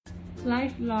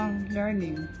Lifelong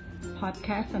Learning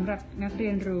Podcast สำหรับนักเรี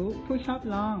ยนรู้ผู้ชอบ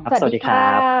ลองสวัสดีค่ะ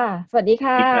สวัสดี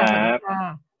ค่ะ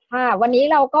ค่ะวันนี้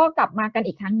เราก็กลับมากัน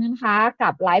อีกครั้งนึงนะคะกั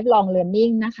บ Lifelong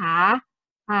Learning นะคะ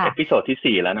ค่ะเอพิโซด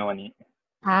ที่4แล้วนะวันนี้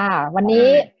ค่ะวันนี้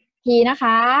พีนะค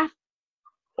ะ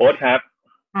โอ๊ตครับ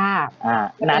ค่ะ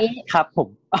นัทครับผม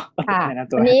ค่ะ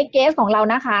วันนี้เกสของเรา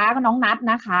นะคะน้องนัท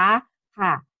นะคะค่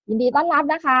ะยินดีต้อนรับ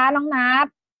นะคะน้องนัท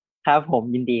ครับผม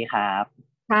ยินดีครับ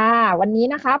ค่ะวันนี้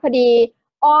นะคะพอดี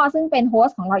ซึ่งเป็นโฮส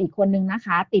ต์ของเราอีกคนนึงนะค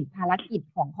ะติดภารกิจ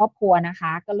ของครอบครัวนะค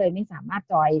ะก็เลยไม่สามารถ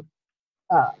จอย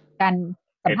การ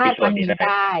สัมภาษณ์ครั้งนี้ไ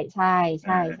ด้ใ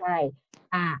ช่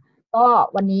ก็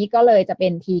วันนี้ก็เลยจะเป็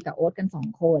นทีกับโอ๊ตกัน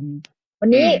2คนวัน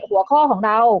นี้หัวข้อของเ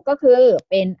ราก็คือ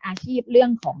เป็นอาชีพเรื่อ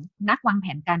งของนักวางแผ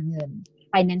นการเงิน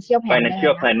financial planner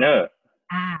financial planner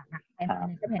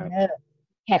financial planner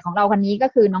แขกของเราวันนี้ก็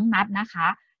คือน้องนัทนะคะ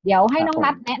เดี๋ยวให้น้อง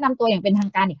นัทแนะนำตัวอย่างเป็นทา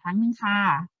งการอีกครั้งนึงค่ะ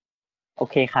โอ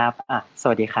เคครับส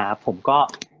วัสดีครับผมก็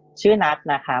ชื่อนัท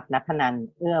นะครับณัฐนันท์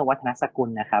เอื้อวัฒนสกุล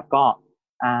นะครับก็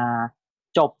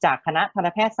จบจากคณะทันต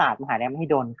แพทยศาสตร์มหาวิทยาลัยมหิ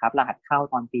ดลครับรหัสเข้า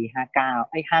ตอนปี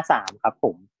53ครับผ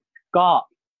มก็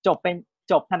จ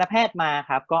บทันตแพทย์มา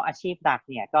ครับก็อาชีพหลัก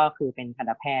เนี่ยก็คือเป็นทัน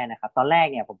ตแพทย์นะครับตอนแรก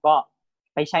เนี่ยผมก็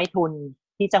ไปใช้ทุน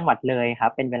ที่จังหวัดเลยครั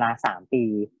บเป็นเวลา3ปี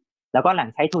แล้วก็หลัง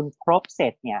ใช้ทุนครบเสร็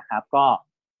จเนี่ยครับก็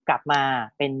กลับมา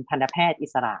เป็นทันตแพทย์อิ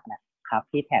สระนะครับ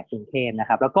ที่แถบกรุงเทพนะ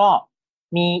ครับแล้วก็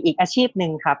มีอีกอาชีพหนึ่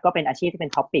งครับก็เป็นอาชีพที่เป็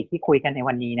นท็อปิกที่คุยกันใน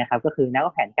วันนี้นะครับก็คือนักว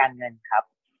างแผนการเงินครับ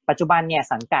ปัจจุบันเนี่ย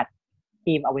สังกัด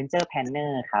ทีม Avenger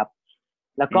Planner ครับ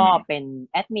แล้วก็เป็น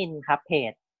แอดมินครับเพ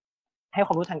จให้ค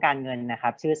วามรู้ทางการเงินนะครั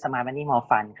บชื่อ Smart Money More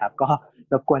Fun ครับก็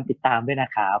รบกวนติดตามด้วยนะ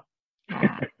ครับ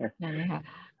ค่ะ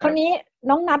คราวนี้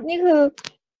น้องนัทนี่คือ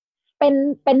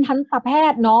เป็นทันตแพ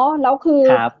ทย์เนาะแล้วคือ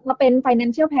มาเป็น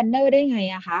Financial Planner ได้ไง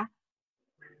อะคะ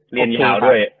เรียนยาว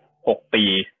ด้วย6 ปี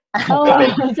ก็เ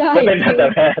ป็นทันต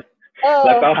แพทย์แ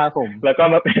ล้วก็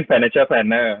มาเป็น Financial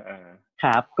Planner ค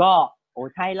รับก็โอ้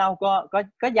ใช่เล่า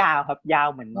ก็ยาวครับยาว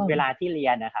เหมือนเวลาที่เรี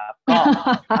ยนนะครับก็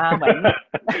เหมื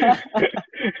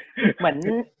อน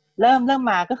เริ่ม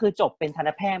มาก็คือจบเป็นทันต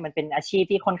แพทย์มันเป็นอาชีพ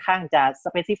ที่ค่อนข้างจะส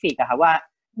เปซิฟิกอะครับว่า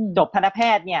จบทันตแพ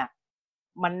ทย์เนี่ย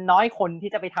มันน้อยคน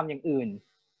ที่จะไปทำอย่างอื่น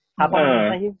ครับเพราะมันเป็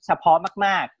นอาชีพเฉพาะม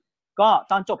ากๆก็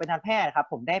ตอนจบเป็นทันตแพทย์ครับ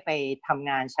ผมได้ไปทำ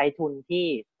งานใช้ทุนที่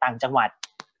ต่างจังหวัด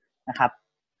นะครับ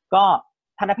ก็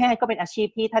ทันตแพทย์ก็เป็นอาชีพ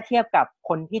ที่ถ้าเทียบกับ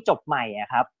คนที่จบใหม่อ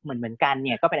ะครับเหมือนกันเ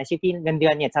นี่ยก็เป็นอาชีพที่เงินเดื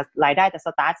อนเนี่ยรายได้จะส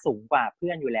ตาร์ทสูงกว่าเพื่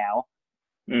อนอยู่แล้ว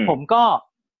ผมก็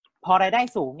พอรายได้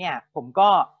สูงเนี่ยผมก็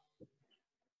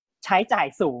ใช้จ่าย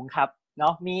สูงครับเนา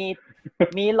ะ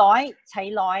มี100ใช้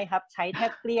100ครับใช้แท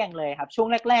บเกลี้ยงเลยครับช่วง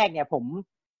แรกๆเนี่ยผม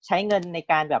ใช้เงินใน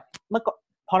การแบบ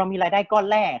พอเรามีรายได้ก้อน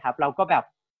แรกครับเราก็แบบ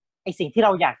ไอสิ่งที่เร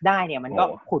าอยากได้เนี่ยมันก็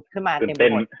ผุดขึ้นมาเต็มไป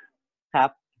หมดครับ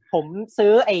ผม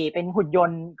ซื้อเป็นหุ่นย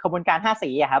นต์ขบวนการ5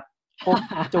 สีอะครับพวก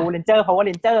จูเรนเจอร์พาวเวอร์เ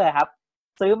รนเจอร์ครับ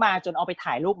ซื้อมาจนเอาไป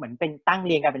ถ่ายรูปเหมือนเป็นตั้งเ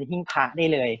รียงกันเป็นหิ้งพระได้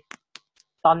เลย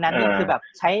ตอนนั้นนี่คือแบบ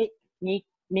ใช้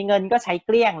มีเงินก็ใช้เก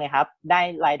ลี้ยงเลยครับได้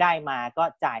รายได้มาก็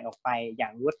จ่ายออกไปอย่า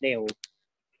งรวดเร็ว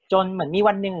จนเหมือนมี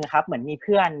วันนึงครับเหมือนมีเ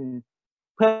พื่อน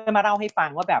มาเล่าให้ฟัง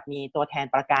ว่าแบบมีตัวแทน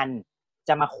ประกันจ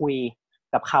ะมาคุย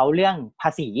กับเขาเรื่องภา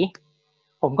ษี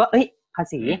ผมก็ภา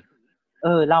ษี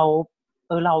เร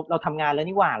าทำงานแล้ว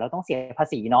นี่หว่าเราต้องเสียภา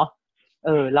ษีเนาะ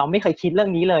เราไม่เคยคิดเรื่อ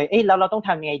งนี้เลยแล้วเราต้องท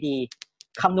ำยังไงดี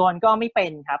คำนวณก็ไม่เป็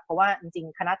นครับเพราะว่าจริง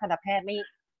ๆคณะทันตแพทย์ไม่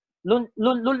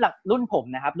รุ่นผม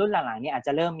นะครับรุ่นหลังๆเนี่ยอาจจ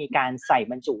ะเริ่มมีการใส่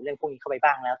บรรจุเรื่องพวกนี้เข้าไป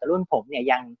บ้างแล้วแต่รุ่นผมเนี่ย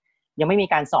ยังไม่มี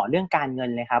การสอนเรื่องการเงิน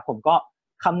เลยครับผมก็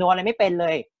คำนวณอะไรไม่เป็นเล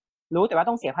ยรู้แต่ว่า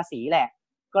ต้องเสียภาษีแหละ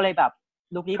ก็เลยแบบ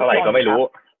ลูกนี้เท่าไหร่ก็ไม่รู้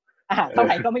เท่าไ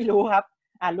หร่ก็ไม่รู้ครับ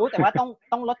รู้แต่ว่า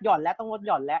ต้องลดหย่อนและต้องลดห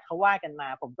ย่อนและเขาว่ากันมา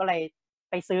ผมก็เลย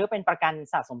ไปซื้อเป็นประกัน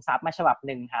สะสมทรัพย์มาฉบับห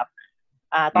นึ่งครับ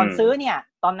ตอนซื้อเนี่ย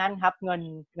ตอนนั้นครับเ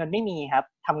งินไม่มีครับ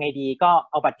ทำไงดีก็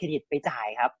เอาบัตรเครดิตไปจ่าย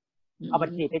ครับเอาบัต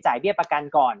รเครดิตไปจ่ายเบี้ยประกัน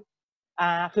ก่อน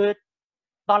คือ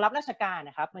ตอนรับราชการ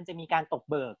นะครับมันจะมีการตก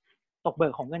เบิ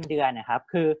กของเงินเดือนนะครับ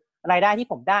คือรายได้ที่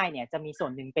ผมได้เนี่ยจะมีส่ว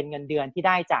นหนึ่งเป็นเงินเดือนที่ไ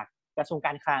ด้จากกระทรวงก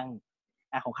ารคลัง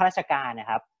ของข้าราชการนะ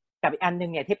ครับกับอีกอันนึ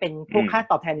งเนี่ยที่เป็นพวกค่า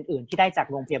ตอบแทนอื่นๆที่ได้จาก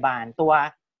โรงพยาบาลตัว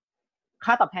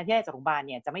ค่าตอบแทนที่ได้จากโรงพยาบาลเ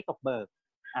นี่ยจะไม่ตกเบิก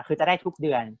คือจะได้ทุกเ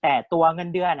ดือนแต่ตัวเงิน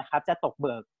เดือนนะครับจะตกเ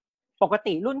บิกปก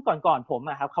ติรุ่นก่อนๆผม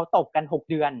ครับเขาตกกัน6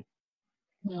 เดือน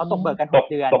เขาตกเบิกกัน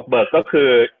6 เดือนตกเบิกก็คือ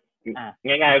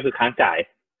ง่ายๆก็คือค้างจ่าย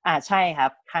ใช่ครั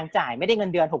บค้างจ่ายไม่ได้เงิ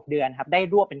นเดือน6 เดือนครับได้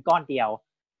รวบเป็นก้อนเดียว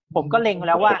ผมก็เล็งแ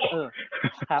ล้วว่า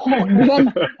ครับ6 เดือน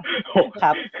ค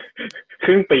รับค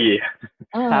รึ่งปี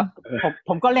ครับผ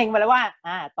มก็เล็งไว้แล้วว่า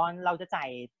ตอนเราจะจ่าย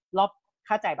รอบ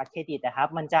ค่าจ่ายบัตรเครดิตนะครับ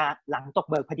มันจะหลังตก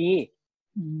เบิกพอดี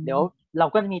เดี๋ยวเรา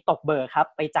ก็จะมีตกเบิกครับ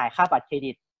ไปจ่ายค่าบัตรเคร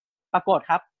ดิตปรากฏ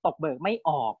ครับตกเบิกไม่อ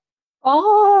อก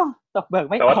ตกเบิก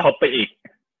ไม่ออกแต่ว่าทบไปอีก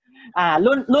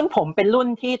รุ่นผมเป็นรุ่น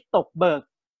ที่ตกเบิก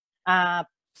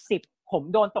ผม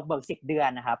โดนตกเบิก10 เดือน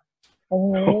นะครับโอ้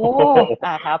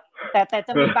ครับแต่จ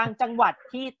ะมีบางจังหวัด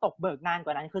ที่ตกเบิกนานก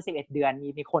ว่านั้นคือ11 เดือน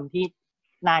มีคนที่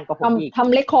นานกว่าผมอีกท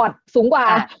ำเรคคอร์ดสูงกว่า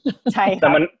ใช่แต่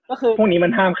มันก็คือพวกนี้มั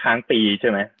นห้ามค้างปีใช่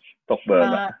ไหมตกเบิก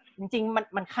จริงๆ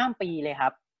มันข้ามปีเลยครั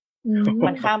บ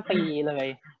มันข้ามปีเลย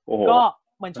ก็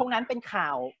เหมือนช่วงนั้นเป็นข่า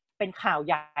วใ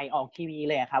หญ่ออกทีวี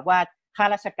เลยครับว่าข้า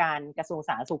ราชการกระทรวงส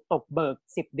าธารณสุขตกเบิก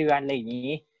10 เดือนอะไรอย่างนี้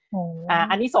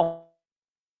อันนี้ส่ง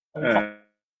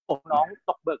น้อง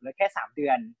ตกเบิกเลยแค่3 เดื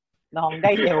อนน้องไ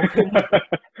ด้เร็วขึ้น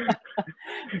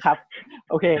ครับ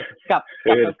โอเคก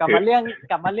ลับมาเรื่อง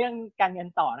การเงิน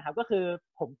ต่อนะครับก็คือ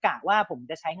ผมกะว่าผม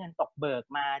จะใช้เงินตกเบิก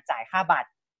มาจ่ายค่าบัตร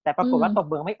แต่ปรากฏว่าตก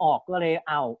เบิกไม่ออกก็เลย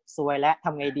ซวยแล้วท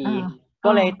ำไงดีก็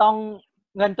เลยต้อง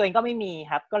เงินตัวเองก็ไม่มี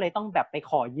ครับก็เลยต้องแบบไป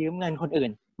ขอยืมเงินคนอื่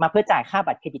นมาเพื่อจ่ายค่า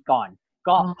บัตรเครดิตก่อน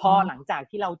ก็พอหลังจาก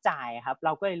ที่เราจ่ายครับเร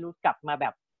าก็เลยรู้กลับมาแบ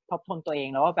บทบทวนตัวเอง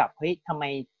แล้วว่าแบบเฮ้ยทำไม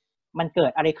มันเกิ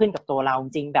ดอะไรขึ้นกับตัวเราจ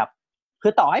ริงแบบคื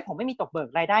อต่อให้ผมไม่มีตกเบิก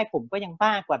รายได้ผมก็ยัง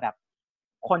บ้ากว่าแบบ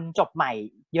คนจบใหม่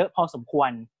เยอะพอสมคว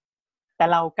รแต่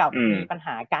เรากลับมีปัญห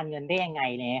าการเงินได้ยังไง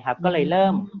เนี่ยครับก็เลยเ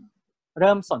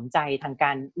ริ่มสนใจทางก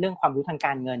ารเรื่องความรู้ทางก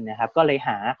ารเงินนะครับก็เลยห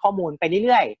าข้อมูลไปเ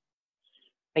รื่อย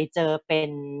ๆไปเจอเ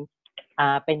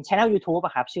ป็น channel YouTube อ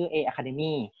ะครับชื่อ A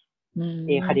Academy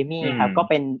ครับก็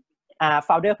เป็น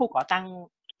founder ผู้ก่อตั้ง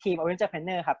ทีม Orange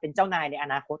Entrepreneur ครับเป็นเจ้านายในอ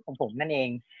นาคตของผมนั่นเอง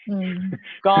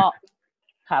ก็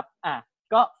ครับ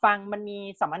ก็ฟังมันมี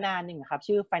สัมมนาหนึ่งครับ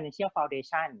ชื่อ Financial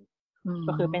Foundation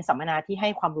ก็คือเป็นสัมมนาที่ให้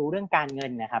ความรู้เรื่องการเงิ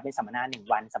นนะครับเป็นสัมมนา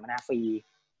1 วันสัมมนาฟรี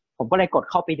ผมก็เลยกด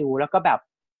เข้าไปดูแล้วก็แบบ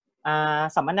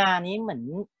สัมมนานี้เหมือน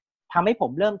ทำให้ผ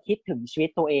มเริ่มคิดถึงชีวิต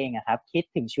ตัวเองครับคิด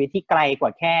ถึงชีวิตที่ไกลกว่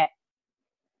าแค่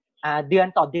เดือน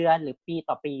ต่อเดือนหรือปี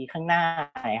ต่อปีข้างหน้า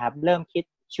ครับเริ่มคิด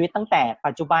ชีวิตตั้งแต่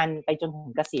ปัจจุบันไปจนถึ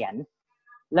งเกษียณ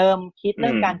เริ่มคิดเรื่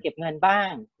องการเก็บเงินบ้าง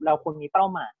เราควรมีเป้า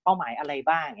หมายอะไร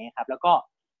บ้างอย่างเงี้ยครับแล้วก็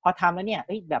พอทำแล้วเนี่ย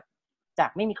แบบจาก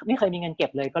ไม่เคยมีเงินเก็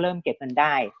บเลยก็เริ่มเก็บเงินไ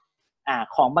ด้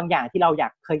ของบางอย่างที่เรา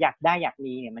เคยอยากได้อยาก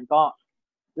มีเนี่ยมันก็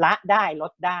ละได้ล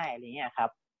ดได้อะไรเงี้ยครับ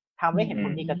ทำให้เห็นผ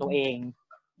ลดีกับตัวเอง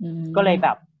ก็เ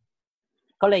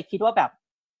ลยคิดว่าแบบ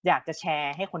อยากจะแช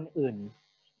ร์ให้คนอื่น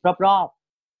รอบ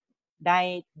ๆไ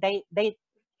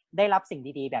ด้รับสิ่ง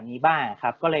ดีๆแบบนี้บ้างครั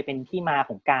บก็เลยเป็นที่มา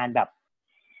ของการแบบ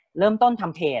เริ่มต้นท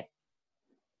ำเพจ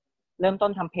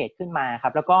ขึ้นมาครั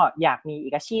บแล้วก็อยากมีอี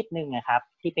กอาชีพนึงนะครับ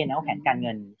ที่เป็นนักวางแผนการเ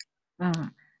งิน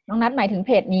น้องนัทหมายถึงเ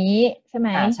พจนี้ใช่ไหม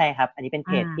ใช่ครับอันนี้เป็นเ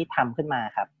พจที่ทำขึ้นมา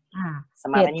ครับ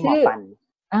Smart Money More Fun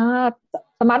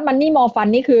Smart Money More Fun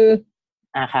นี่คือ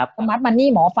ครับ Smart Money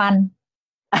หมอฟัน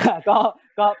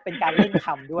ก็เป็นการเล่นค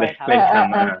ำด้วยครับ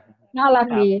น่ารัก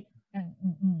ดี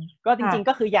ก็จริงๆ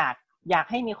ก็คืออยาก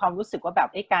ให้มีความรู้สึกว่าแบบ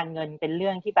การเงินเป็นเรื่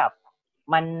องที่แบบ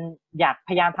มันอยากพ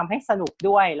ยายามทำให้สนุก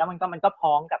ด้วยแล้วมันก็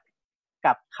พ้องกับ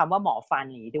คำว่าหมอฟัน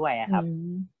นี้ด้วยครับ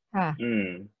ค่ะ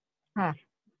ค่ะ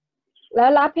แ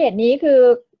ล้วเพจนี้คือ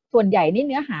ส่วนใหญ่นี่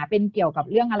เนื้อหาเป็นเกี่ยวกับ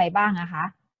เรื่องอะไรบ้างนะคะ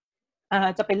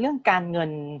จะเป็นเรื่องการเงิ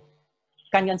น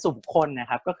ส่วนบุคคลนะ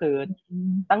ครับก็คือ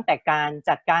ตั้งแต่การ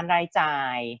จัดการรายจ่า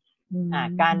ย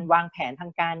การวางแผนทา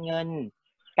งการเงิน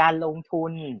การลงทุ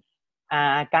น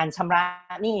การชำระ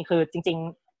หนี้คือจริง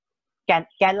ๆ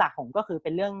แกนหลักของก็คือเป็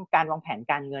นเรื่องการวางแผน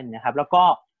การเงินนะครับแล้วก็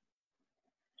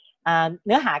เ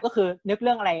นื้อหาก็คือนึกเ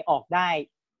รื่องอะไรออกได้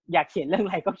อยากเขียนเรื่องอ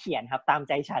ะไรก็เขียนครับตามใ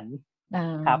จฉัน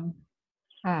ครับ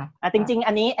จริงๆ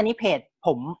อันนี้เพจผ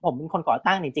มเป็นคนก่อ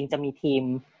ตั้งจริงๆจะมีทีม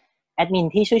แอดมิน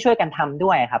ที่ช่วยกันทำด้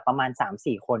วยครับประมาณ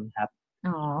 3-4 คนครับ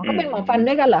ก็เป็นหมอฟัน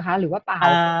ด้วยกันเหรอคะหรือว่าเปล่า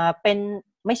เป็น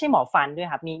ไม่ใช่หมอฟันด้วย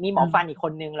ครับมีหมอฟันอีกค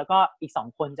นนึงแล้วก็อีก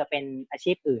2 คนจะเป็นอา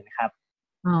ชีพอื่นครับ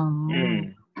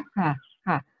ค่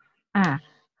ะ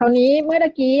คราวนี้เมื่อ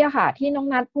กี้อะค่ะที่น้อง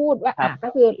นัทพูดว่าก็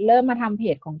คือเริ่มมาทำเพ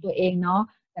จของตัวเองเนาะ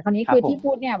แต่คราวนี้คือที่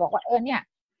พูดเนี่ยบอกว่าเนี่ย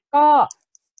ก็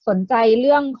สนใจเ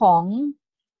รื่องของ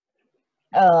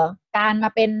การมา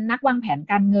เป็นนักวางแผน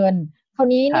การเงินคราว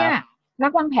นี้เนี่ยนั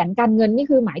กวางแผนการเงินนี่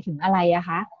คือหมายถึงอะไรอะ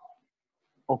คะ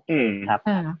โอเคครับ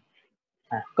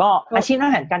ก็อาชีพนักว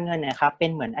างแผนการเงินเนี่ยครับเป็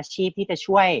นเหมือนอาชีพที่จะ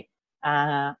ช่วย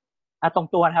ตรง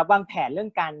ตัวนะครับวางแผนเรื่อ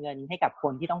งการเงินให้กับค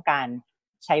นที่ต้องการ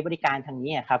ใช้บริการทาง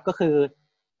นี้ครับก็คือ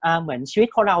เหมือนชีวิต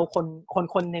ของเรา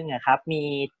คนหนึ่งครับ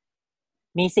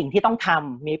มีสิ่งที่ต้องท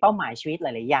ำมีเป้าหมายชีวิตหล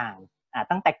ายๆอย่าง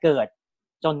ตั้งแต่เกิด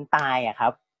จนตายครั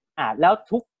บแล้ว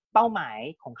ทุกเป้าหมาย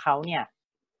ของเขาเนี่ย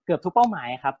เกือบทุกเป้าหมาย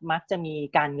ครับมักจะมี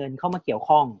การเงินเข้ามาเกี่ยว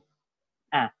ข้อง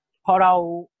พอเร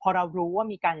ารู้ว่า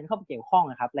มีการเงินเข้ามาเกี่ยวข้อง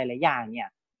นะครับหลายๆอย่างเนี่ย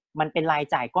มันเป็นราย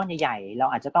จ่ายก้อนใหญ่ๆเรา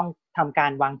อาจจะต้องทำกา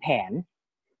รวางแผน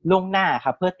ล่วงหน้าค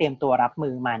รับเพื่อเตรียมตัวรับมื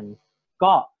อมัน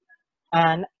ก็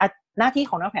หน้าที่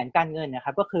ของนักแผนการเงินนะค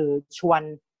รับก็คือชวน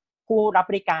ผู้รับ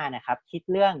บริการนะครับคิด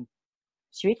เรื่อง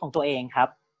ชีวิตของตัวเองครับ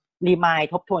รีมายด์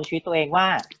ทบทวนชีวิตตัวเองว่า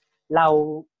เรา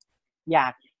อยา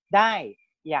กได้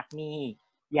อยากมี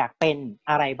อยากเป็น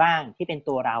อะไรบ้างที่เป็น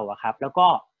ตัวเราอะครับแล้วก็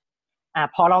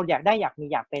พอเราอยากได้อยากมี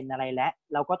อยากเป็นอะไรแล้ว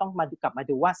เราก็ต้องกลับมา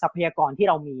ดูว่าทรัพยากรที่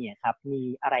เรามีครับมี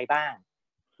อะไรบ้าง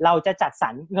เราจะจัดสร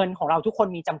รเงินของเราทุกคน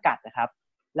มีจำกัดนะครับ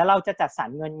แล้วเราจะจัดสรร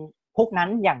เงินพวกนั้น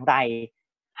อย่างไร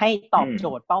ให้ตอบโจ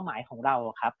ทย์เป้าหมายของเรา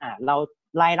ครับเรา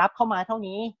รายรับเข้ามาเท่า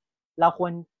นี้เราคว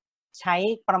รใช้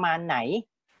ประมาณไหน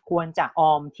ควรจะอ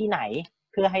อมที่ไหน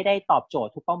เพื่อให้ได้ตอบโจท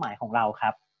ย์ทุกเป้าหมายของเราค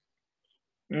รับ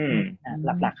ห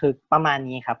ลักๆคือประมาณ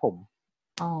นี้ครับผม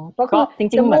ก็จ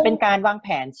ริงๆเหมือนเป็นการวางแผ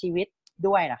นชีวิต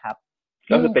ด้วยนะครับ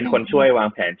ก็คือเป็นคนช่วยวาง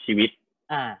แผนชีวิต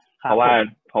เพราะ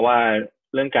ว่า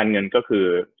เรื่องการเงินก็คือ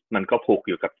มันก็ผูกอ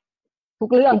ยู่กับทุก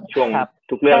เรื่องช่วง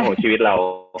ทุกเรื่องของชีวิตเรา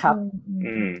ครับ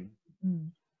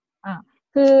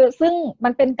คือซึ่งมั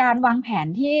นเป็นการวางแผน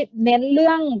ที่เน้นเ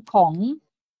รื่องเ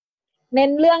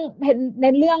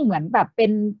หมือนแบบเป็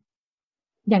น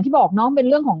อย่างที่บอกน้องเป็น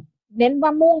เรื่องของเน้นว่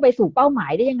ามุ่งไปสู่เป้าหมา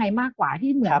ยได้ยังไงมากกว่า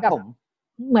ที่เหมือนกับ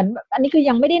เหมือนอันนี้คือ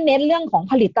ยังไม่ได้เน้นเรื่องของ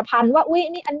ผลิตภัณฑ์ว่าอุ้ย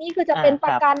นี่อันนี้คือจะเป็นปร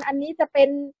ะกันอันนี้จะเป็น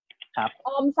อ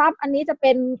อมทรัพย์อันนี้จะเ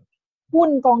ป็นหุ้น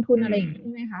กองทุนอะไรอย่างนี้ใ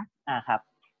ช่ไหมคะครับ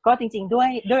ก็จริงๆด้ว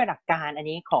ยหลักการอัน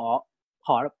นี้ข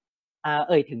อ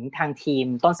ถึงทางทีม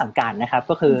ต้นสังกัดนะครับ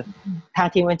ก็คือทาง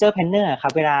ทีม Venture Planner ครั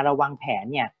บเวลาเราวางแผน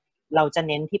เนี่ยเราจะเ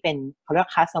น้นที่เป็นเขาเรียก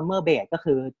customer base ก็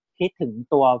คือคิดถึง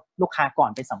ตัวลูกค้าก่อน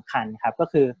เป็นสำคัญครับก็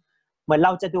คือเหมือนเร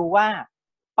าจะดูว่า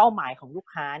เป้าหมายของลูก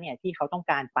ค้าเนี่ยที่เขาต้อง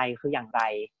การไปคืออย่างไร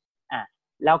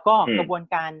แล้วก็กระบวน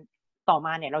การต่อม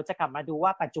าเนี่ยเราจะกลับมาดูว่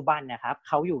าปัจจุบันนะครับเ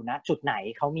ขาอยู่ณจุดไหน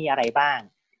เขามีอะไรบ้าง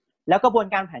แล้วกระบวน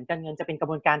การแผนการเงินจะเป็นกระ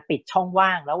บวนการปิดช่องว่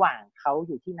างระหว่างเขาอ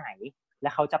ยู่ที่ไหนและ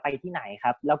เขาจะไปที่ไหนค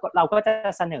รับแล้วก็เราก็จะ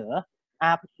เสนอ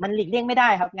มันหลีกเลี่ยงไม่ได้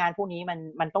ครับงานพวกนี้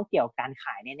มันต้องเกี่ยวกับการข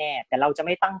ายแน่ๆแต่เราจะไ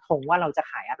ม่ตั้งธงว่าเราจะ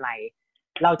ขายอะไร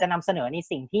เราจะนำเสนอใน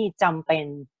สิ่งที่จำเป็น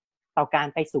ต่อการ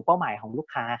ไปสู่เป้าหมายของลูก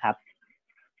ค้าครับ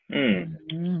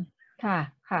ค่ะ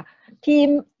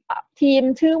ทีม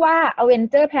ชื่อว่า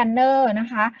Venture Planner นะ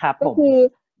คะก็คือ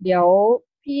เดี๋ยว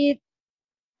พี่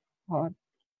ขอ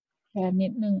แชร์นิ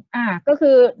ดนึงก็คื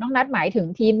อน้องนัทหมายถึง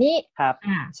ทีมนี้ครับ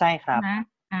ใช่ครับนะ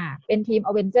เป็นทีม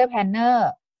Venture Planner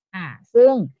ซึ่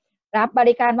งรับบ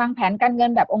ริการวางแผนการเงิ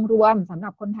นแบบองค์รวมสำหรั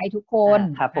บคนไทยทุกคน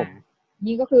ครับผม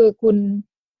นี่ก็คือคุณ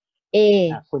เอ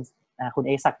คุณเ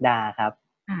อศักดาครับ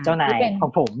เจ้านายขอ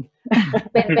งผม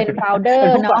เป็น founder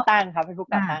เนาะเป็นผู้ก่อตั้งครับเป็นผู้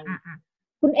ก่อตั้ง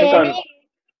คุณเอนี่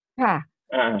ค่ะ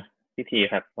พิธี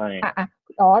ครับว่าไง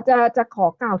จะขอ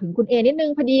กล่าวถึงคุณเอนิดนึ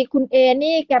งพอดีคุณเอ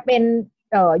นี่แกเป็น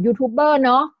ยูทูบเบอร์เ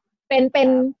นาะเป็น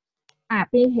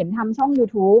พี่เห็นทำช่อง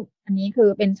YouTube อันนี้คือ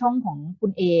เป็นช่องของคุ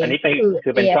ณเออันนี้คื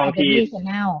อเป็นช่องที่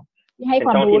ให้ค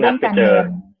วามรู้เรื่องการเงิน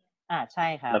ใช่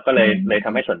ครับแล้วก็เลยท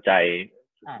ำให้สนใจ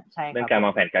ใช่เรื่องการวา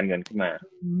งแผนการเงินขึ้นมา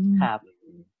ครับ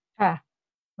ค่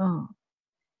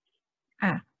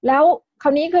ะแล้วคร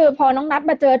าวนี้คือพอน้องนัท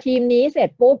มาเจอทีมนี้เสร็จ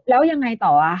ปุ๊บแล้วยังไง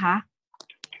ต่อคะ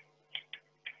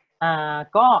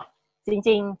ก็จ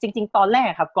ริงตอนแรก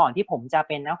ครับก่อนที่ผมจะเ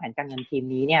ป็นนักแผนการเงินทีม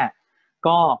นี้เนี่ย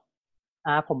ก็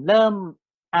ผมเริ่ม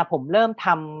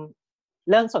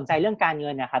สนใจเรื่องการเงิ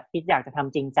นนะครับคิดอยากจะท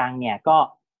ำจริงจังเนี่ยก็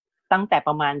ตั้งแต่ป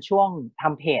ระมาณช่วงท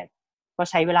ำเพจก็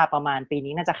ใช้เวลาประมาณปี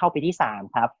นี้น่าจะเข้าปีที่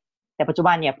3ครับแต่ปัจจุ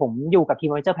บันเนี่ยผมอยู่กับที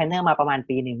ม Venture Planner มาประมาณ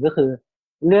ปีนึงก็คือ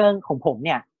เรื่องของผมเ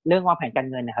นี่ยเรื่องวางแผนการ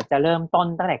เงินนะครับจะเริ่มต้น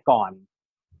ตั้งแต่ก่อ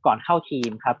นเข้าทีม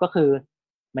ครับก็คือ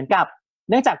เหมือนกับ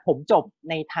เนื่องจากผมจบ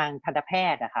ในทางทันตแพ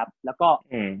ทย์นะครับแล้วก็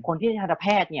คนที่ทันตแพ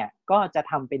ทย์เนี่ยก็จะ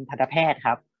ทำเป็นทันตแพทย์ค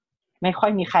รับไม่ค่อ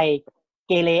ยมีใครเ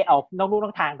กเรออกนอกลู่น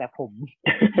อกทางแบบผม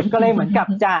ก็เลยเหมือนกับ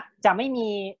จะไม่มี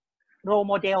โร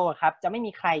โมเดลครับจะไม่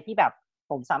มีใครที่แบบ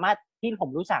ผมสามารถที่ผม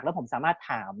รู้จักแล้วผมสามารถ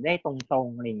ถามได้ตรง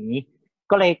ๆอะไรอย่างนี้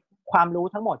ก็เลยความรู้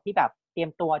ทั้งหมดที่แบบเตรียม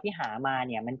ตัวที่หามา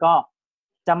เนี่ยมันก็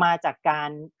จะมาจากการ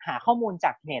หาข้อมูลจ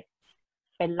ากเน็ต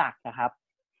เป็นหลักนะครับ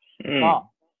ก็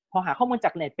พอหาข้อมูลจ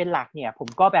ากเน็ตเป็นหลักเนี่ยผม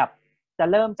ก็แบบจะ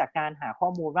เริ่มจากการหาข้อ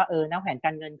มูลว่านักแผนก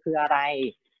ารเงินคืออะไร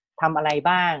ทำอะไร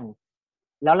บ้าง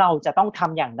แล้วเราจะต้องท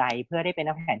ำอย่างไรเพื่อได้เป็น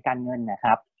นักแผนการเงินนะค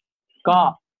รับก็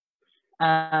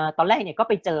ตอนแรกเนี่ยก็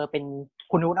ไปเจอเป็น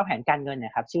คุณวุฒินักแผนการเงินน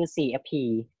ะครับชื่อ CFP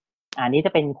นี้จ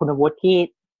ะเป็นคุณวุฒิที่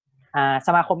ส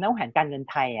มาคมนักแผนการเงิน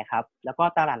ไทยครับแล้วก็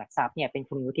ตลาดหลักทรัพย์เนี่ยเป็น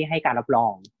คุณวุฒิที่ให้การรับรอ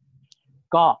ง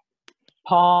ก็พ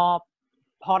อ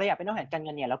เราอยากเป็นนักแผนการเ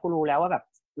งินเนี่ยเราก็รู้แล้วว่าแบบ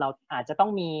เราอาจจะต้อ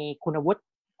งมีคุณวุฒิ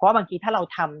เพราะว่าบางทีถ้าเรา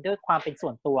ทำด้วยความเป็นส่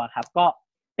วนตัวครับก็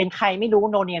เป็นใครไม่รู้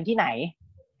โนเนมที่ไหน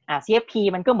CFP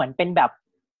มันก็เหมือนเป็นแบบ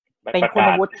เป็นคุณ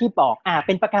วุฒิที่บอกเ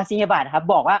ป็นประกาศนียบัตรครับ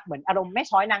บอกว่าเหมือนอารมณ์แม่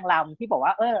ช้อยนางรำที่บอกว่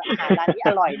าอาหารร้านนี้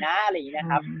อร่อยนะอะไรอย่างนี้นะ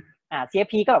ครับ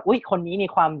CFP ก็แบบคนนี้มี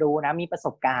ความรู้นะมีประส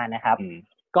บการณ์นะครับ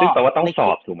ก็แปลว่าต้องสอ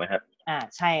บถูกไหมครับ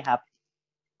ใช่ครับ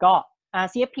ก็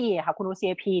CFP ครับคุณรู้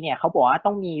CFP เนี่ยเขาบอกว่า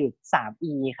ต้องมีอยู่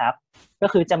3E ครับก็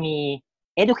คือจะมี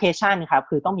education ครับ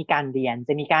คือต้องมีการเรียน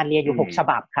จะมีการเรียนอยู่6ฉ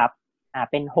บับครับ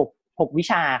เป็น6วิ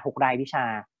ชา6รายวิชา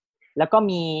แล้วก็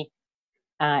มี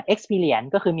experience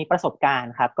ก็คือมีประสบการ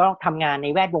ณ์ครับก็ทำงานใน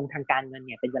แวดวงทางการเงินเ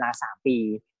นี่ยเป็นเวลา3 ปี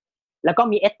แล้วก็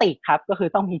มี ethic ครับก็คือ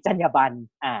ต้องมีจรรยาบรรณ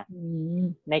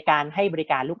ในการให้บริ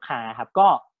การลูกค้าครับก็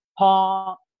พอ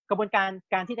กระบวน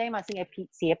การที่ได้มาซึ่ง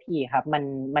CFP ครับ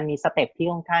มันมีสเต็ปที่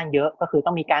ค่อนข้างเยอะก็คือต้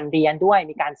องมีการเรียนด้วย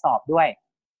มีการสอบด้วย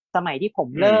สมัยที่ผม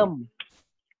เริ่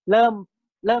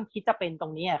มคิดจะเป็นตร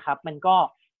งนี้ครับมันก็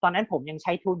ตอนนั้นผมยังใ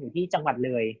ช้ทุนอยู่ที่จังหวัดเ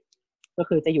ลยก็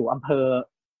คือจะอยู่อำเ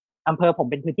ภอผม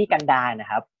เป็นพื้นที่กันดารน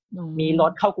ะครับมีร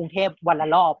ถเข้ากรุงเทพวันละ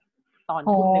รอบตอน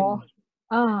ทุ่มหนึ่ง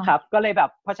ครับก็เลยแบ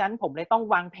บเพราะฉะนั้นผมเลยต้อง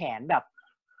วางแผนแบบ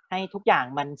ให้ทุกอย่าง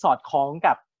มันสอดคล้อง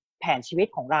กับแผนชีวิต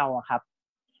ของเราครับ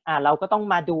เราก็ต้อง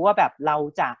มาดูว่าแบบเรา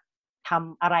จะท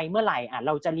ำอะไรเมื่อไหร่เ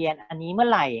ราจะเรียนอันนี้เมื่อ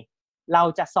ไหร่เรา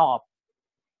จะสอบ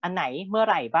อันไหนเมื่อ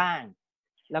ไหร่บ้าง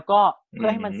แล้วก็เพื่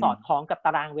อให้มันสอดคล้องกับต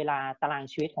ารางเวลาตาราง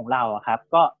ชีวิตของเราครับ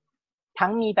ก็ทั้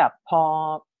งมีแบบพอ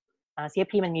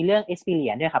CFP มันมีเรื่อง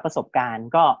experience ด้วยครับประสบการณ์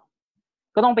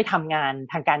ก็ต้องไปทำงาน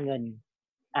ทางการเงิน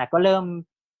ก็เริ่ม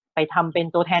ไปทำเป็น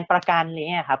ตัวแทนประกันอะไรเ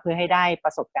งี้ยครับเพื่อให้ได้ป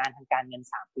ระสบการณ์ทางการเงิน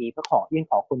3 ปีเพื่อยื่น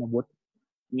ขอคุณวุฒิ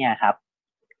เนี่ยครับ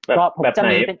ก็ผมจะ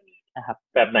มีเป็นนะครับ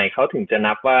แบบไหนเขาถึงจะ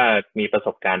นับว่ามีประส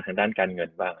บการณ์ทางด้านการเงิน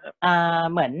บ้างครับ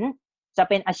เหมือนจะ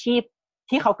เป็นอาชีพ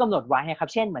ที่เขากำหนดไว้ครับ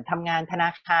เช่นเหมือนทำงานธนา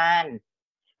คาร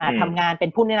ทำงานเป็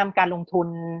นผู้แนะนำการลงทุน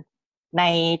ใน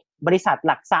บริษัท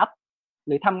หลักทรัพย์ห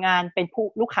รือทำงานเป็นผู้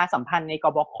ลูกค้าสัมพันธ์ในก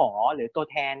บข.หรือตัว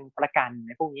แทนประกันใ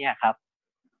นพวกนี้ครับ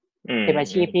เป็นอา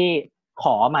ชีพที่ข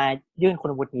อมายื่นคุ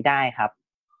ณวุฒินี้ได้ครับ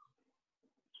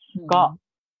ก็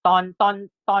ต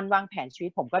อนวางแผนชีวิ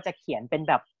ตผมก็จะเขียนเป็น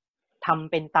แบบท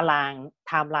ำเป็นตารางไ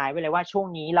ทม์ไลน์ไว้เลยว่าช่วง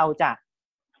นี้เราจะ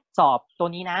สอบตัว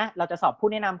นี้นะเราจะสอบผู้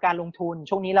แนะนำการลงทุน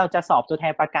ช่วงนี้เราจะสอบตัวแท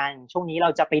นประกันช่วงนี้เรา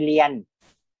จะไปเรียน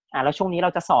แล้วช่วงนี้เรา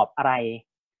จะสอบอะไร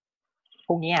พ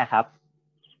วกนี้ครับ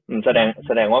แ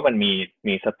สดงว่ามัน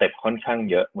มีสเต็ปค่อนข้าง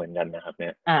เยอะเหมือนกันนะครับเนี่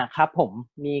ยครับผม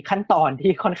มีขั้นตอน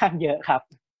ที่ค่อนข้างเยอะครับ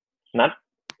นัด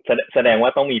แสดงว่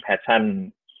าต้องมีแพชชั่น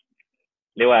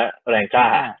เรียกว่าแรงกล้า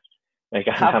ในก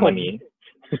ารทำอันนี้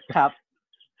ครับ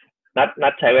นั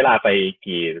ดใช้เวลาไป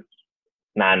กี่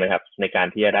นานนะครับในการ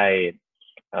ที่จะได้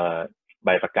ใบ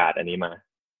ประกาศอันนี้มา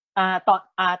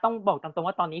ต้องบอกตรงๆ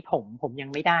ว่าตอนนี้ผมยัง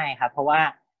ไม่ได้ครับเพราะว่า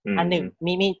อันหนึ่ง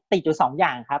มีติดอยู่2อย่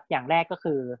างครับอย่างแรกก็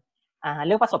คือเ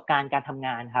รื่องประสบการณ์การทำง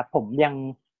านครับผมยัง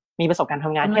มีประสบการณ์ท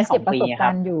ำงานแค่2 ปีครั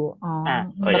บ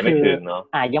ยังไม่ถึงเนาะ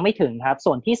ยังไม่ถึงครับ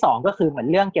ส่วนที่2ก็คือเหมือน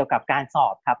เรื่องเกี่ยวกับการสอ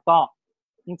บครับก็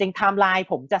จริงๆไทม์ไลน์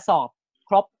ผมจะสอบค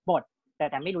รบหมดแ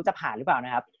ต่ไม่รู้จะผ่านหรือเปล่าน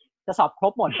ะครับจะสอบคร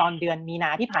บหมดตอนเดือนมีนา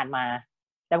ที่ผ่านมา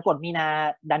แต่ปรากฏมีนา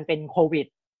ดันเป็นโควิด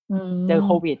เจอโ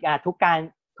ควิดทุก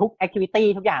แอคทิวิตี้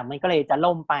ทุกอย่างมันก็เลยจะ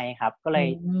ล่มไปครับก็เลย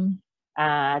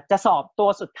จะสอบตัว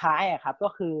สุดท้ายครับก็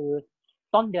คือ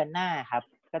ต้นเดือนหน้าครับ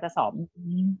ก็จะสอบ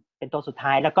เป็นตัวสุดท้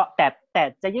ายแล้วก็แต่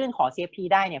จะยื่นขอ CFP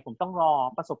ได้เนี่ยผมต้องรอ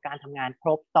ประสบการณ์ทำงานคร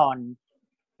บตอน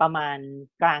ประมาณ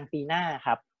กลางปีหน้าค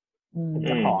รับถึง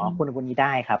จะขอคุณวุฒินี้ไ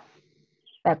ด้ครับ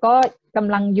แต่ก็ก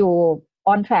ำลังอยู่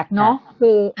on track เนาะคื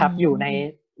อครับอยู่ใน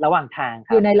ระหว่างทางค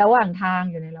รับอยู่ในระหว่างทาง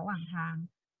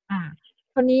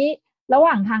คราวนี้ระห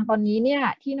ว่างทางตอนนี้เนี่ย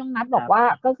ที่น้องนัทบอกว่า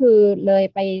ก็คือเลย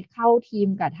ไปเข้าทีม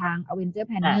กับทาง Avenger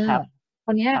Planner ค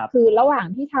นนี้คือระหว่าง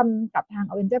ที่ทำกับทาง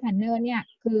Avenger Planner เนี่ย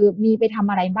คือมีไปทำ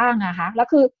อะไรบ้างอะคะแล้ว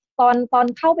คือตอน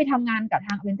เข้าไปทำงานกับท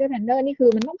าง Avenger Planner นี่คือ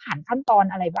มันต้องผ่านขั้นตอน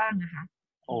อะไรบ้างนะคะ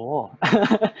โอ้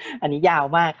อันนี้ยาว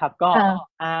มากครับก็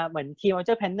เหมือนทีม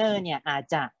Avenger Planner เนี่ยอาจ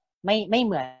จะไม่เ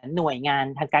หมือนหน่วยงาน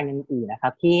ทางการเงินอื่นนะค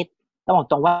รับที่ต้องบอก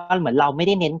ตรงว่าเหมือนเราไม่ไ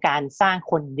ด้เน้นการสร้าง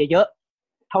คนเยอะ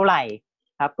ๆเท่าไหร่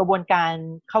ครับกระบวนการ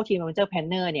เข้าทีม Avenger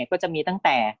Planner เนี่ยก็จะมีตั้งแ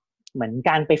ต่เหมือน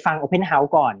การไปฟัง Open House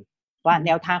ก่อนว่าแน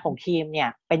วทางของทีมเนี่ย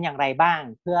เป็นอย่างไรบ้าง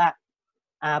เพื่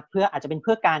ออาจจะเป็นเ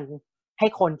พื่อการให้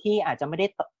คนที่อาจจะไม่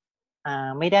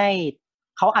ได้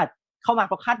เขาอาจเข้ามาเ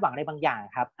พราะคาดหวังอะไรบางอย่าง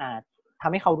ครับท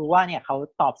ำให้เขารู้ว่าเนี่ยเขา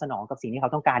ตอบสนองกับสิ่งที่เข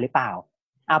าต้องการหรือเปล่า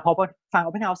พอฟัง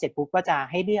Open House เสร็จปุ๊บก็จะ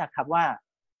ให้เลือกครับว่า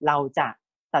เราจะ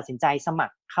ตัดสินใจสมัค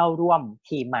รเข้าร่วม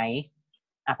ทีมไหม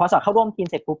พอสอบเข้าร่วมทีม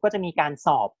เสร็จปุ๊บก็จะมีการส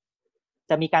อบ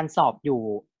อยู่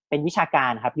เป็นวิชากา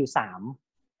รครับอยู่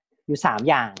3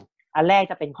อย่างอันแรก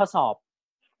จะเป็นข้อสอบ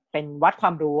เป็นวัดคว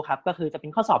ามรู้ครับก็คือจะเป็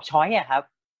นข้อสอบช้อยส์ครับ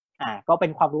ก็เป็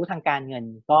นความรู้ทางการเงิน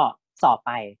ก็สอบไ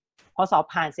ปพอสอบ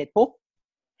ผ่านเสร็จปุ๊บ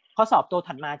ข้อสอบตัว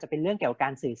ถัดมาจะเป็นเรื่องเกี่ยวกับกา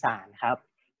รสื่อสารครับ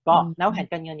ก็นักวางแผน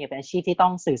การเงินเนี่ยเป็นอาชีพที่ต้อ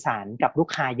งสื่อสารกับลูก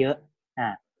ค้าเยอะ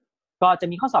ก็จะ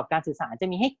มีข้อสอบการสื่อสารจะ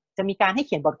มีการให้เ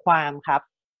ขียนบทความครับ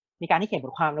มีการให้เขียนบ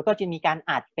ทความแล้วก็จะมีการ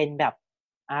อัดเป็นแบบ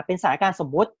เป็นสถานการณ์สม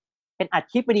มุติเป็นอัด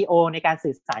คลิปวิดีโอในการ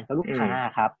สื่อสารกับลูกค้า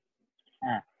ครับ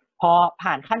พ พอ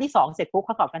ผ่านขั้นที่2เสร็จปุ๊บ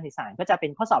ข้อสอบการสื่อสารก็จะเป็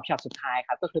นข้อสอบฉบับสุดท้ายค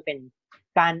รับก็คือเป็น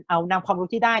การเอานำความรู้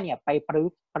ที่ได้เนี่ยไปประยุ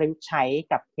กต์ใช้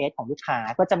กับเคสของลูกค้า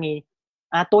ก็จะมี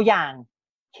ตัวอย่าง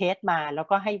เคสมาแล้ว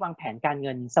ก็ให้วางแผนการเ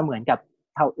งินเสมือนกับ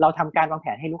เราทำการวางแผ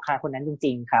นให้ลูกค้าคนนั้นจ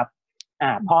ริงๆครับ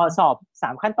พอสอบ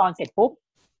3ขั้นตอนเสร็จปุ๊บ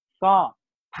ก็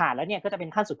ผ่านแล้วเนี่ยก็จะเป็น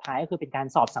ขั้นสุดท้ายก็คือเป็นการ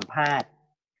สอบสัมภาษณ์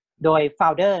โดย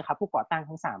founder ครับผู้ก่อตั้ง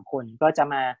ทั้ง3คนก็จะ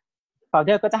มา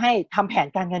founder ก็จะให้ทำแผน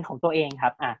การเงินของตัวเองค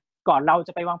รับก่อนเราจ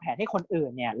ะไปวางแผนให้คนอื่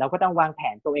นเนี่ยเราก็ต้องวางแผ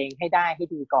นตัวเองให้ได้ให้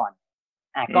ดีก่อน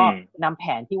ก็นำแผ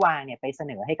นที่วางเนี่ยไปเส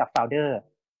นอให้กับ founder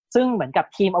ซึ่งเหมือนกับ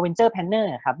ทีม Avenger Planner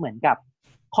ครับเหมือนกับ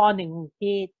ข้อหนึ่ง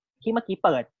ที่เมื่อกี้เ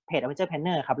ปิดเพจ Avenger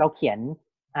Planner ครับเราเขียน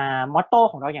มอตโต้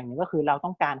ของเราอย่างหนึ่งก็คือเราต้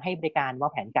องการให้บริการวา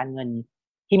งแผนการเงิน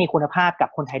ที่มีคุณภาพกับ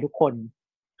คนไทยทุกคน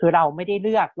คือเราไม่ได้เ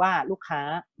ลือกว่าลูกค้า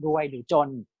รวยหรือจน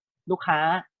ลูกค้า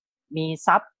มีท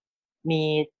รัพย์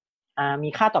มี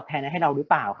ค่าตอบแทนให้เราหรือ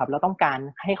เปล่าครับเราต้องการ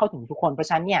ให้เข้าถึงทุกคนเพราะฉ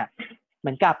ะนั้นเนี่ยเห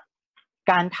มือนกับ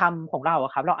การทำของเรา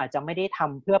ครับเราอาจจะไม่ได้ท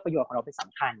ำเพื่อประโยชน์ของเราเป็นส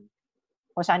ำคัญ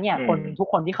เพราะฉะนั้นเนี่ยทุก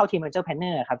คนที่เข้าทีม Avenger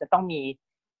Planner ครับจะต้องมี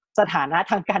สถานะ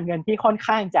ทางการเงินที่ค่อน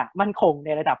ข้างจะมั่นคงใน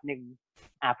ระดับหนึ่ง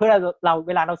เพื่อเราเ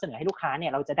วลาเราเสนอให้ลูกค้าเนี่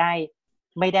ยเราจะได้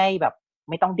ไม่ได้แบบ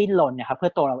ไม่ต้องดิ้นรนนะครับเพื่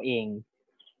อตัวเราเอง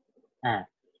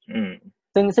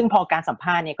ซึ่งพอการสัมภ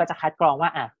าษณ์เนี่ยก็จะคัดกรองว่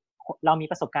าเรามี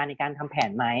ประสบการณ์ในการทำแผ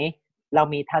นไหมเรา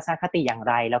มีทัศนคติอย่าง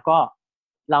ไรแล้วก็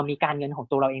เรามีการเงินของ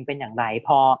ตัวเราเองเป็นอย่างไรพ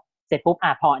อเสร็จปุ๊บ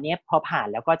พอเนี้ยพอผ่าน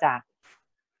แล้วก็จะ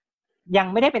ยัง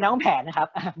ไม่ได้เป็นนักวางแผนนะครับ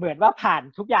เหมือนว่าผ่าน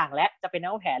ทุกอย่างแล้วจะเป็นนั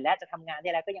กวางแผนและจะทำงานไ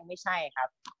ด้แล้วก็ยังไม่ใช่ครับ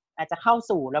อาจจะเข้า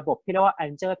สู่ระบบที่เรียกว่า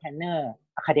Avenger Planner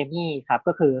Academy ครับ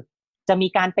ก็คือจะมี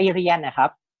การไปเรียนนะครับ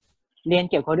เรียน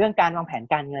เกี่ยวกับเรื่องการวางแผน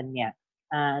การเงินเนี่ย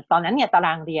ตอนนั้นเนี่ยตาร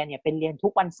างเรียนเนี่ยเป็นเรียนทุ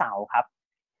กวันเสาร์ครับ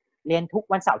เรียนทุก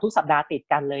วันเสาร์ทุกสัปดาห์ติด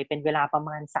กันเลยเป็นเวลาประม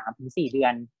าณ 3-4 เดือ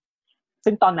น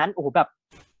ซึ่งตอนนั้นโอ้โหแบบ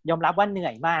ยอมรับว่าเหนื่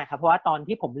อยมากครับเพราะว่าตอน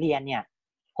ที่ผมเรียนเนี่ย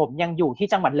ผมยังอยู่ที่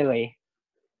จังหวัดเลย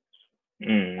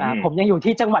ผมยังอยู่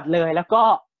ที่จังหวัดเลยแล้วก็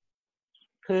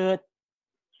คือ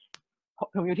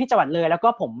ผมอยู่ที่จังหวัดเลยแล้วก็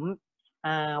ผม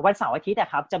วันเสาร์อาทิตย์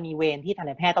ครับจะมีเวรที่ทัน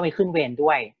ตแพทย์ต้องไปขึ้นเวรด้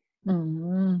วย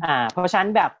เพราะฉะนั้น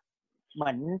แบบเหมื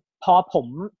อนพอผม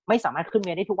ไม่สามารถขึ้นเว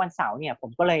รได้ทุกวันเสาร์เนี่ยผ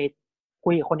มก็เลยคุ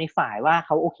ยกับคนในฝ่ายว่าเข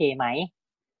าโอเคไหม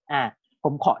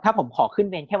ถ้าผมขอขึ้น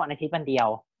เวรแค่วันอาทิตย์วันเดียว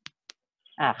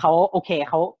เขาโอเค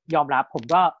เขายอมรับผม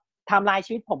ก็ไทม์ไลน์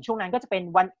ชีวิตผมช่วงนั้นก็จะเป็น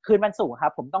คืนวันศุกร์ครั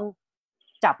บผมต้อง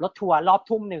จับรถทัวร์รอบ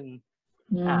ทุ่มนึง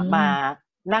มา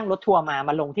นั่งรถทัวร์ม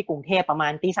าลงที่กรุงเทพประมา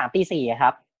ณ 3:00 4:00 ค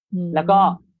รับแล้วก็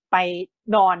ไป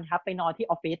นอนครับไปนอนที่อ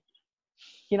อฟฟิศ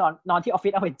ที่นอนที่ออฟฟิ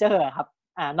ศAvengerครับ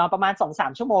นอนประมาณ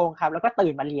 2-3 ชั่วโมงครับแล้วก็ตื่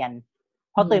นมาเรียน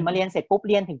พอตื่นมาเรียนเสร็จปุ๊บ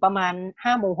เรียนถึงประมาณ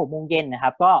 5:00-6:00 เย็นนะค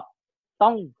รับก็ต้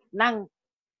อ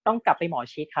งกลับไปหมอ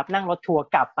ชิดครับนั่งรถทัวร์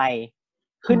กลับไป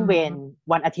ขึ้นเวร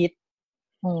วันอาทิตย์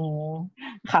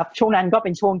ครับช่วงนั้นก็เ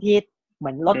ป็นช่วงที่เหมื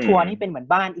อนรถทัวร์นี่เป็นเหมือน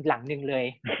บ้านอีกหลังนึงเลย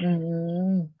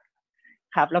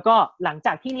ครับแล้วก็หลังจ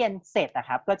ากที่เรียนเสร็จค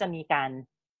รับก็จะมีก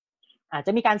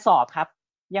ารสอบครับ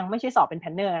ยังไม่ใช่สอบเป็นแพล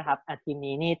นเนอร์นะครับทีม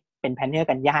นี้นี่เป็นแพลนเนอร์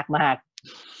กันยากมาก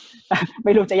ไ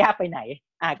ม่รู้จะยากไปไหน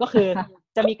ก็คือ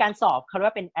จะมีการสอบเขาเรียก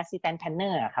ว่าเป็น assistant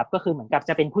planner ครับก็คือเหมือนกับ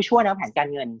จะเป็นผู้ช่วยนักแผนการ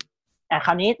เงินคร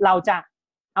าวนี้เราจะ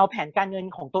เอาแผนการเงิน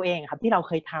ของตัวเองครับที่เราเ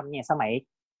คยทำเนี่ยสมัย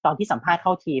ตอนที่สัมภาษณ์เข้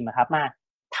าทีมครับมา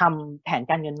ทำแผน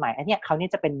การเงินใหม่อันนี้เขาเนี่ย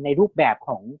จะเป็นในรูปแบบข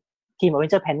องทีม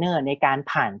Avenger Planner ในการ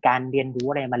ผ่านการเรียนรู้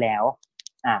อะไรมาแล้ว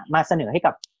มาเสนอให้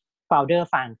กับ founder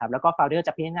ฟังครับแล้วก็ founder จ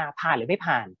ะพิจารณาผ่านหรือไม่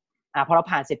ผ่านพอเรา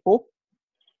ผ่านเสร็จปุ๊บ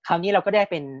คราวนี้เราก็ได้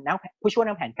เป็นผู้ช่วย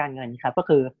นักแผนการเงินครับก็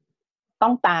คือต้อ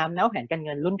งตามนักแผนการเ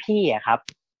งินรุ่นพี่ครับ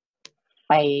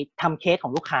ไปทำเคสขอ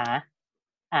งลูกค้า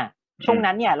ช่วง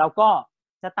นั้นเนี่ยเราก็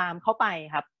จะตามเขาไป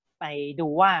ครับไปดู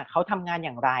ว่าเขาทำงานอ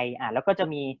ย่างไรแล้วก็จะ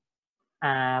มี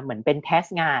เหมือนเป็นเทส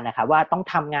งานนะคะว่าต้อง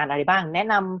ทำงานอะไรบ้างแนะ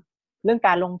นำเรื่องก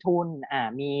ารลงทุน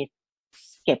มี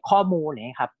เก็บข้อมูลเ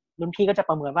นี่ยครับรุ่นพี่ก็จะ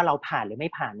ประเมินว่าเราผ่านหรือไม่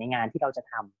ผ่านในงานที่เราจะ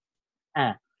ท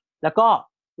ำแล้วก็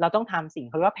เราต้องทำสิ่ง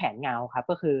เขาเรียกว่าแผนเงาครับ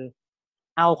ก็คือ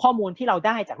เอาข้อมูลที่เราไ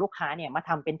ด้จากลูกค้าเนี่ยมาท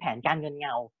ำเป็นแผนการเงินเง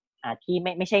าที่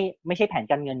ไม่ใช่แผน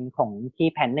การเงินของที่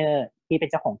แพลนเนอร์ที่เป็น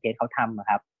เจ้าของเคสเขาทำ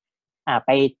ครับไ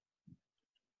ป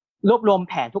รวบรวม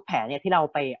แผนทุกแผนเนี่ยที่เรา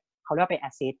ไปเขาเรียกว่าไปแอ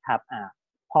สซิสต์ครับ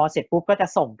พอเสร็จปุ๊บก็จะ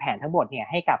ส่งแผนทั้งหมดเนี่ย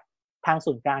ให้กับทาง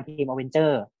ศูนย์กลางทีม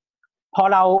Avenger พอ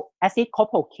เราแอสซิสต์ครบ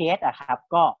6เคสครับ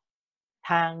ก็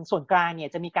ทางส่วนกลางเนี่ย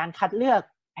จะมีการคัดเลือก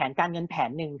แผนการเงินแผน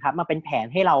หนึ่งครับมาเป็นแผน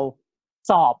ให้เรา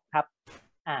สอบครับ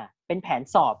เป็นแผน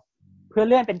สอบเพื่อ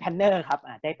เลื่อนเป็นแพลนเนอร์ครับ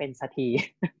ได้เป็นสักที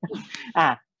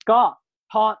ก็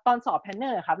พอตอนสอบแพลนเนอ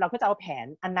ร์ครับเราก็จะเอาแผน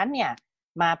อันนั้นเนี่ย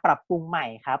มาปรับปรุงใหม่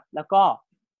ครับแล้วก็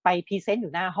ไปพรีเซนต์อ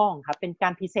ยู่หน้าห้องครับเป็นกา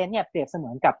รพรีเซนต์เนี่ยเปรียบเสมื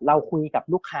อนกับเราคุยกับ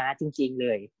ลูกค้าจริงๆเล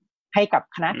ยให้กับ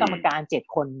คณะกรรมการ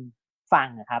7คนฟัง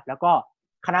นะครับแล้วก็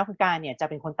คณะกรรมการเนี่ยจะ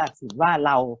เป็นคนตัดสินว่าเ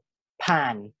ราผ่า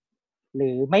นหรื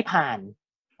อไม่ผ่าน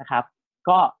นะครับ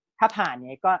ก็ถ้าผ่านเ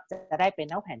นี่ยก็จะได้เป็น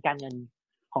นักแผนการเงิน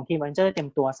ของทีม Manager เต็ม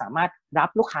ตัวสามารถรับ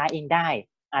ลูกค้าเองได้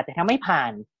แต่ถ้าไม่ผ่า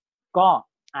นก็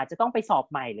อาจจะต้องไปสอบ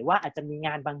ใหม่หรือว่าอาจจะมีง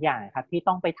านบางอย่างครับที่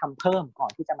ต้องไปทำเพิ่มก่อ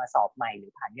นที่จะมาสอบใหม่หรื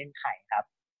อผ่านเงื่อนไขครับ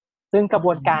ซึ่งกระบ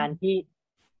วนการที่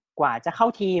กว่าจะเข้า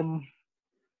ทีม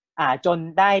จน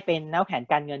ได้เป็นนักแผน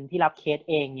การเงินที่รับเคส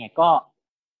เองเนี่ยก็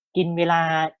กินเวลา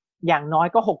อย่างน้อย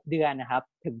ก็6 เดือนนะครับ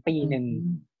ถึงปีหนึ่ง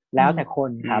แล้วแต่ค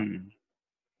นครับ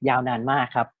ยาวนานมาก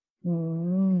ครับ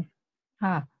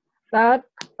ค่ะแล้ว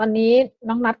ตอนนี้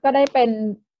น้องนัทก็ได้เป็น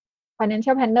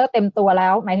financial planner เต็มตัวแล้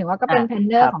วหมายถึงว่าก็เป็น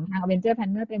planner ของทาง Avenger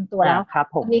Planner เต็มตัวแล้วครับ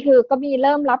ผมอันนี้คือก็มีเ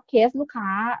ริ่มรับเคสลูกค้า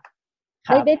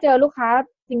ได้เจอลูกค้า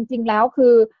จริงๆแล้วคื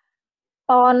อ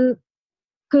ตอน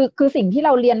คือสิ่งที่เร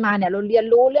าเรียนมาเนี่ยเราเรียน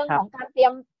รู้เรื่องของการเตรี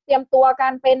ยมตัวกา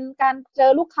รเป็นการเจ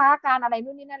อลูกค้าการอะไร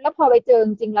นู่นนี่นั่นแล้วพอไปเจอจ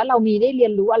ริงๆแล้วเรามีได้เรีย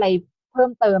นรู้อะไรเพิ่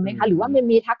มเติมไหมคะหรือว่ามัน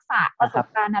มีทักษะประสบ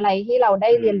การณ์อะไรที่เราได้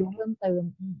เรียนรู้เพิ่มเติม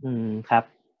ครับ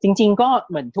จริงๆก็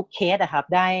เหมือนทุกเคสครับ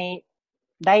ได้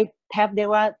แทบได้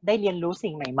ว่าได้เรียนรู้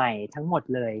สิ่งใหม่ๆทั้งหมด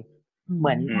เลยเห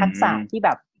มือนทักษะที่แบ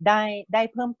บได้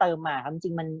เพิ่มเติมมาครับจ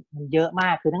ริงๆมันเยอะมา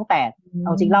กคือตั้งแต่เอ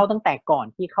าจริงเล่าตั้งแต่ก่อน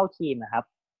ที่เข้าทีมนะครับ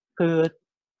คือ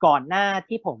ก่อนหน้า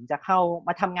ที่ผมจะเข้าม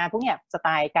าทำงานพวกเนี้ยสไต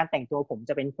ล์การแต่งตัวผม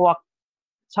จะเป็นพวก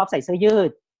ชอบใส่เสื้อยืด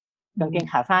กางเกง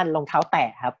ขาสั้นรองเท้าแต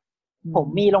ะครับผม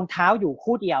มีรองเท้าอยู่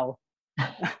คู่เดีย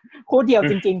ว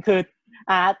จริงๆคือ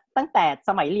ตั้งแต่ส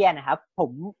มัยเรียนนะครับผม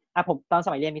ตอนส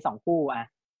มัยเรียนมี2 คู่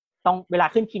ต้องเวลา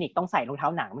ขึ้นคลินิกต้องใส่รองเท้า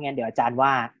หนังไม่งั้นเดี๋ยวอาจารย์ว่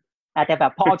าแต่แบ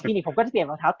บพอคลินิกผมก็จะเปลี่ยน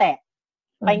รองเท้าแตะ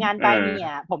ไปงานไกด์เนี่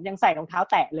ยผมยังใส่รองเท้า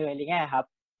แตะเลยอะไรเงี้ยครับ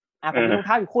ผมมีรองเ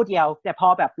ท้าอยู่คู่เดียวแต่พอ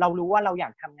แบบเรารู้ว่าเราอยา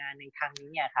กทำงานในทางนี้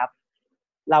เนี่ยครับ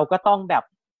เราก็ต้องแบบ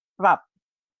ป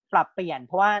รับเปลี่ยนเ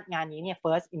พราะว่างานนี้เนี่ย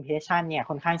first impression เนี่ย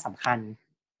ค่อนข้างสำคัญ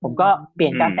ผมก็เปลี่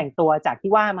ยนการแต่งตัวจาก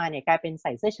ที่ว่ามาเนี่ยกลายเป็นใ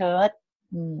ส่เสื้อเชิ้ต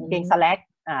กางเกงสแล็ก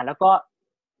แล้วก็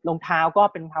รองเท้าก็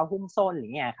เป็นรองเท้าหุ้มส้นอย่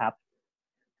างเงี้ยครับ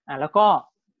แล้วก็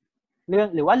เ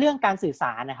รื่องการสื่อส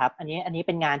ารนะครับอันนี้เ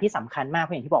ป็นงานที่สำคัญมากเพ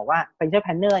ราะอย่างที่บอกว่า Financial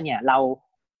Planner เนี่ยเรา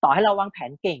ต่อให้เราวางแผ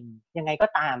นเก่งยังไงก็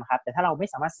ตามครับแต่ถ้าเราไม่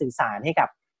สามารถสื่อสารให้กับ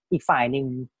อีกฝ่ายนึง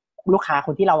ลูกค้าค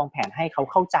นที่เราวางแผนให้เขา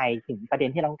เข้าใจถึงประเด็น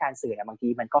ที่เราต้องการสื่อบางที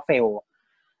มันก็เฟล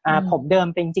ผมเดิม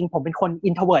เป็นจริงผมเป็นคน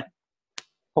introvert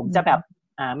ผมจะแบบ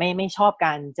ไม่ชอบก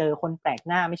ารเจอคนแปลก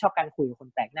หน้าไม่ชอบการคุยกับคน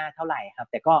แปลกหน้าเท่าไหร่ครับ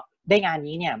แต่ก็ได้งาน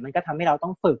นี้เนี่ยมันก็ทำให้เราต้อ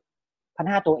งฝึกพัฒ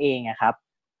นาตัวเองครับ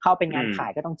เข้าเป็นงานขา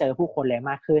ยก็ต้องเจอผู้คนเลย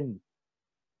มากขึ้น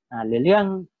หรือเรื่อง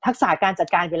ทักษะการจัด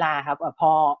การเวลาครับ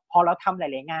พอเราทำหล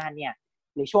ายๆงานเนี่ย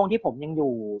หรือช่วงที่ผมยังอ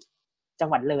ยู่จัง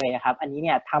หวัดเลยครับอันนี้เ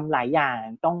นี่ยทำหลายอย่าง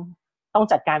ต้อง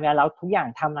จัดการเวลาแล้วทุกอย่าง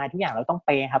ทำงานทุกอย่างเราต้องเ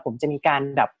ป๊ะครับผมจะมีการ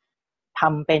แบบท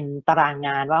ำเป็นตารางง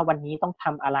านว่าวันนี้ต้องท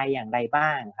ำอะไรอย่างไรบ้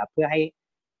างครับเพื่อให้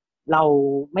เรา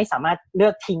ไม่สามารถเลื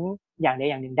อกทิ้งอย่างใด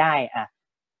อย่างหนึ่งได้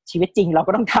ชีวิตจริงเรา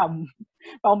ก็ต้องท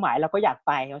ำเป้าหมายเราก็อยากไ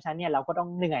ปเพราะฉะนั้นเนี่ยเราก็ต้อง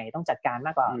เหนื่อยต้องจัดการม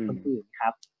ากกว่าคนอื่นครั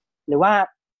บหรือว่า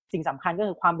สิ่งสำคัญก็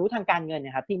คือความรู้ทางการเงินน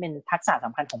ะครับที่เป็นทักษะส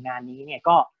ำคัญของงานนี้เนี่ย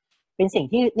ก็เป็นสิ่ง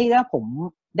ที่นี่ว่าผม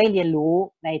ได้เรียนรู้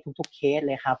ในทุกๆเคสเ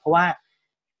ลยครับเพราะว่า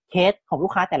เคสของลู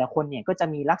กค้าแต่ละคนเนี่ยก็จะ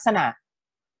มีลักษณะ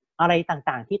อะไร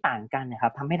ต่างๆที่ต่างกันนะครั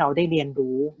บทำให้เราได้เรียน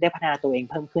รู้ได้พัฒนาตัวเอง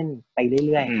เพิ่มขึ้นไปเ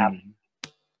รื่อยๆครับ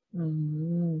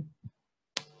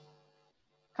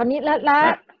คราวนี้แล้ว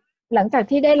หลังจาก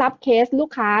ที่ได้รับเคสลูก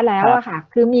ค้าแล้วอะค่ะ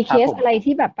คือมีเคสอะไร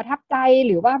ที่แบบประทับใจห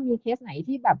รือว่ามีเคสไหน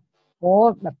ที่แบบโอ้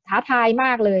แบบท้าทายม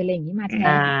ากเลยอะไรอย่างนี้มาแช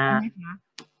ร์ได้ไหมคะ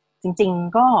จริง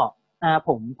ๆก็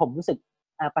ผมรู้สึก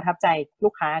ประทับใจลู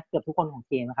กค้าเกือบทุกคนของ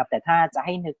ทีมนะครับแต่ถ้าจะใ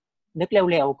ห้นึก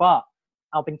เร็วๆก็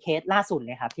เอาเป็นเคสล่าสุดเ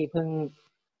ลยครับที่เ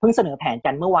พิ่งเสนอแผน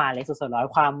กันเมื่อวานเลยสดๆร้อย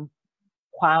ค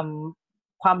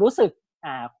วามรู้สึก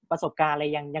ประสบการณ์อะไร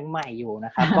ยังใหม่อยู่น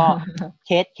ะครับก็เ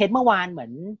คสเมื่อวานเหมือ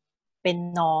นเป็น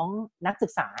น้องนักศึ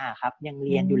กษาครับยังเ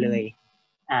รียนอยู่เลย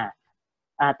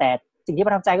แต่สิ่งที่ป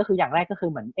ระทับใจก็คืออย่างแรกก็คือ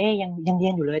เหมือนยังเรี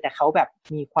ยนอยู่เลยแต่เขาแบบ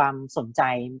มีความสนใจ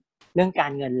เรื่องกา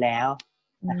รเงินแล้ว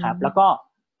นะครับแล้วก็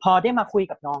พอได้มาคุย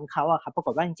กับน้องเขาครับปราก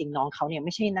ฏว่าจริงๆน้องเขาเนี่ยไ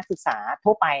ม่ใช่นักศึกษา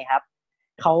ทั่วไปครับ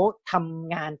เขาท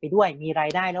ำงานไปด้วยมีรา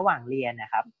ยได้ระหว่างเรียนน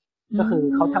ะครับก็คือ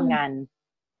เขาทำงาน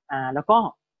แล้วก็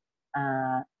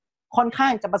ค่อนข้า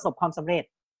งจะประสบความสำเร็จ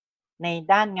ใน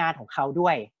ด้านงานของเขาด้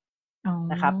วย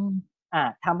นะครับ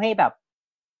ทำให้แบบ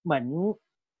เหมือน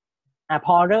พ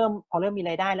อเริ่มมี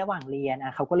รายได้ระหว่างเรียน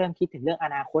เขาก็เริ่มคิดถึงเรื่องอ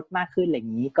นาคตมากขึ้นอะไรอย่า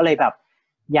งนี้ก็เลยแบบ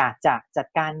อยากจะจัด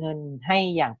การเงินให้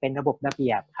อย่างเป็นระบบระเบี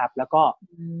ยบครับแล้วก็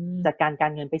จัดกา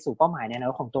รเงินไปสู่เป้าหมายในอนา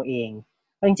คตของตัวเอง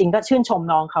จริงๆก็ชื่นชม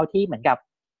น้องเขาที่เหมือนกับ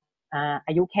อ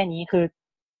ายุแค่นี้คือ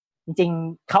จริง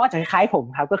ๆเขาอาจจะคล้ายผม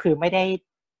ครับก็คือไม่ไ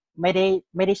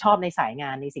ด้ชอบในสายงา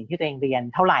นในสิ่งที่ตัวเองเรียน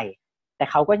เท่าไหร่แต่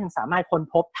เขาก็ยังสามารถค้น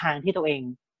พบทางที่ตัวเอง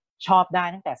ชอบได้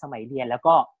ตั้งแต่สมัยเรียนแล้ว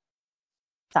ก็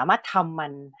สามารถทำมั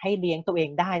นให้เลี้ยงตัวเอง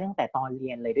ได้ตั้งแต่ตอนเรี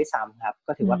ยนเลยด้วยซ้ำครับ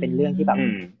ก็ถือว่าเป็นเรื่องที่แบบ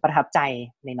ประทับใจ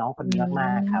ในน้องคนนี้ม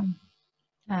ากๆครับ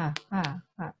ค่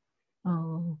ะอ๋อ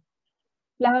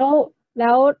แล้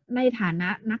วในฐานะ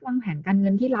นักวางแผนการเงิ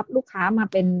นที่รับลูกค้ามา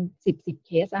เป็น10เค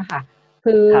สอะค่ะ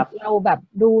คือเราแบบ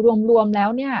ดูรวมๆแล้ว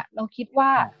เนี่ยเราคิดว่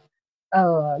า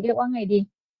เรียกว่าไงดี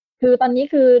คือตอนนี้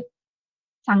คือ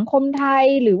สังคมไทย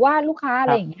หรือว่าลูกค้าอะไ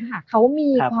รอย่างเงี้ยค่ะเขามี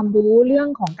ความรู้เรื่อง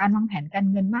ของการวางแผนการ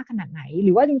เงินมากขนาดไหนห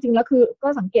รือว่าจริงๆแล้วคือก็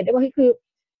สังเกตได้ว่าคือ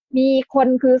มีคน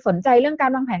คือสนใจเรื่องกา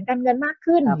รวางแผนการเงินมาก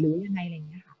ขึ้นหรือยังไงอะไรอย่าง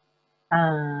เงี้ยค่ะ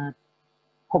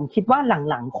ผมคิดว่า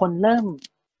หลังๆคนเริ่ม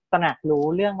ตระหนักรู้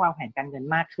เรื่องวางแผนการเงิน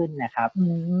มากขึ้นนะครับ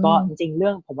ก็จริง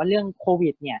ๆผมว่าเรื่องโควิ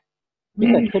ดเนี่ยที่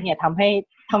เกิดขึ้นเนี่ยทำให้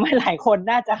หลายคน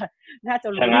น่าจะ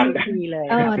รู้ดีเลย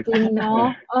จริงเนาะ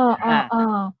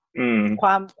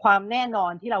ความแน่นอ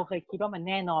นที่เราเคยคิดว่ามัน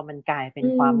แน่นอนมันกลายเป็น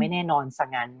ความไม่แน่นอนซะ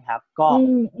งั้นครับก็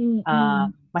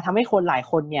มาทำให้คนหลาย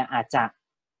คนเนี่ยอาจจะ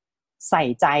ใส่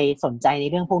ใจสนใจใน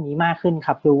เรื่องพวกนี้มากขึ้นค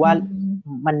รับรู้ว่า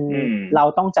มันเรา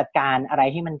ต้องจัดการอะไร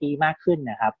ให้มันดีมากขึ้น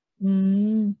นะครับ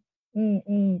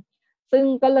ซึ่ง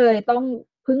ก็เลยต้อง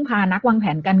พึ่งพานักวางแผ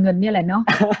นการเงินเนี่ยแหละเนาะ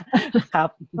ครับ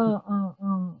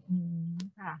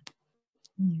ค่ะ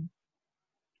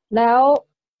แล้ว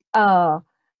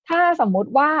ถ้าสมมุ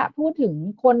ติว่าพูดถึง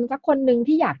คนสักคนหนึ่ง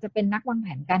ที่อยากจะเป็นนักวางแผ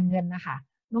นการเงินนะคะ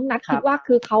น้องนัทคิดว่า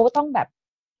คือเขาต้องแบบ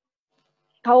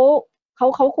เข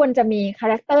าควรจะมีคา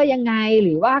แรคเตอร์ยังไงห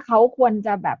รือว่าเขาควรจ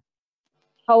ะแบบ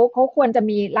เขาควรจะ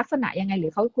มีลักษณะยังไงหรื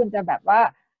อเขาควรจะแบบว่า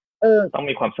ต้อง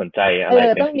มีความสนใจอะไรเ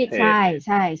ป็นต้องมีใ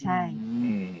ช่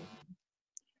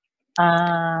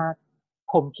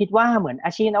ผมคิดว่าเหมือนอ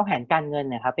าชีพนักวางแผนการเงิน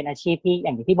เนี่ยครับเป็นอาชีพที่อ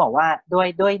ย่างที่บอกว่าด้ว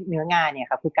ยเนื้องานเนี่ย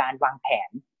ครับคือการวางแผน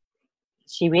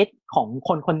ชีวิตของ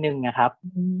คนหนึ่งนะครับ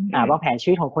วางแผนชี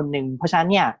วิตของคนหนึ่งเพราะฉะนั้น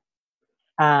เนี่ย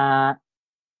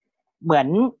เหมือน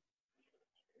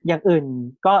อย่างอื่น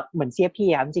ก็เหมือน CFP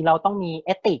ครับจริงๆเราต้องมีเอ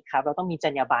ติกครับเราต้องมีจร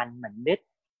รยาบรรณเหมือน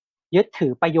ยึดถื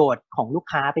อประโยชน์ของลูก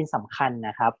ค้าเป็นสำคัญน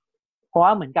ะครับเพราะว่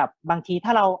าเหมือนกับบางทีถ้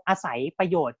าเราอาศัยประ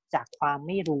โยชน์จากความไ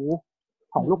ม่รู้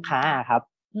ของลูกค้าครับ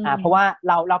เพราะว่า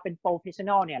เราเป็นโปรเฟสชั่น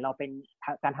อลเนี่ยเราเป็น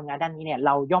การทำงานด้านนี้เนี่ยเ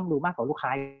ราย่อมรู้มากกว่าลูกค้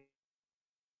า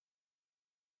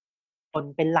คน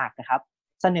เป็นหลักนะครับ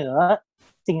เสนอ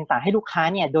สิ่งต่างๆให้ลูกค้า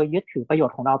เนี่ยโดยยึดถือประโยช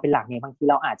น์ของเราเป็นหลักเนี่ยบางที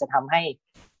เราอาจจะทำให้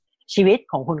ชีวิต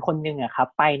ของคนหนึ่งอะครับ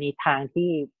ไปในทางที่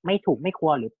ไม่ถูกไม่ค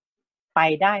วรหรือไป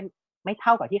ได้ไม่เท่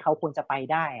ากับที่เขาควรจะไป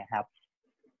ได้อะครับ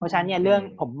เพราะฉะนั้นเนี่ยเรื่อง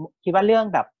ผมคิดว่าเรื่อง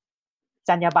แบบ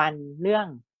จรรยาบรรณเรื่อง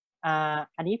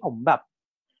อันนี้ผมแบบ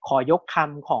ขอยกค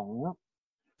ำของ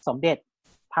สมเด็จ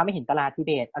พระมหินทราธิเ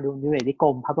บศรอดุลยเดชวิกร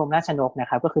มพระบรมราชชนกนะ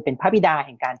ครับก็คือเป็นพระบิดาแ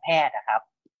ห่งการแพทย์นะครับ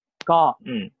ก็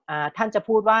ท่านจะ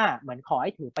พูดว่าเหมือนขอใ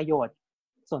ห้ถือประโยชน์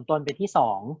ส่วนตนเป็นที่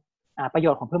2ประโย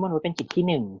ชน์ของเพื่อนมนุษย์เป็นกิจ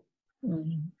ที่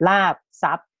1ลาภท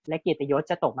รัพย์และเกียรติยศ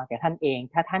จะตกมาแก่ท่านเอง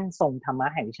ถ้าท่านทรงธรรมะ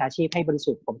แห่งวิชาชีพให้บริ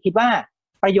สุทธิ์ผมคิดว่า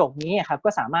ประโยคนี้ครับก็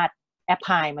สามารถแอพพ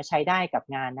ลายมาใช้ได้กับ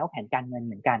งานนักแผนการเงินเ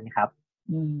หมือนกันครับ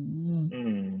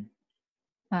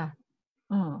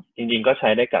จริงๆก็ใช้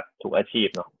ได้กับทุกอาชีพ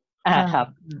เนาะครับ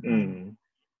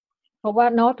เพราะว่า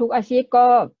เนาะทุกอาชีพก็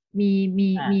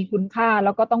มีคุณค่าแ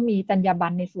ล้วก็ต้องมีจรรยาบร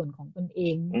รณในส่วนของตนเอ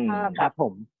งครับผ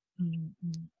ม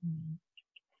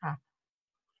ค่ะ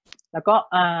แล้วก็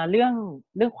เรื่อ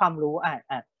งความรู้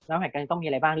แล้วแผนการต้องมี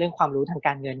อะไรบ้างเรื่องความรู้ทางก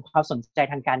ารเงินความสนใจ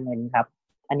ทางการเงินครับ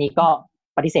อันนี้ก็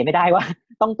ปฏิเสธไม่ได้ว่า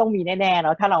ต้องมีแน่ๆแล้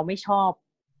วถ้าเราไม่ชอบ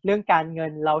เรื่องการเงิ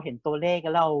นเราเห็นตัวเลขแ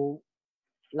ล้วเร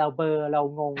าเบอร์เรา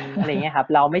งงอะไรเงี้ยครับ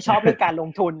เราไม่ชอบเรื่องการลง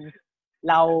ทุน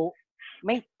เรา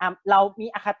มี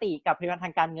อคติกับผลิตภัณฑ์ท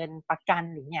างการเงินประกัน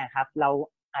หรือเนี่ยครับเรา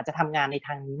อาจจะทำงานในท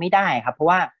างนี้ไม่ได้ครับเพราะ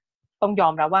ว่าต้องยอ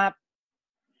มรับว่า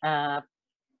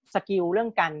สกิลเรื่อง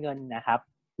การเงินนะครับ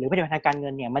หรือผลิตภัณฑ์ทางการเงิ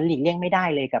นเนี่ยมันหลีกเลี่ยงไม่ได้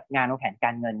เลยกับงานวางแผนก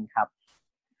ารเงินครับ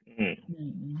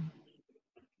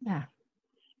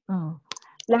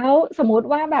แล้วสมมติ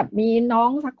ว่าแบบมีน้อง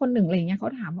สักคนหนึ่งอะไรเงี้ยเขา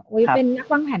ถามว่าโอ๊ยเป็นนัก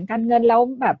วางแผนการเงินแล้ว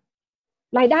แบบ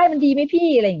รายได้มันดีไหมพี่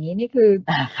อะไรอย่างงี้นี่คือ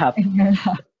ครับ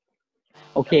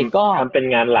โอเคก็ทำเป็น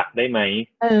งานหลักได้ไหม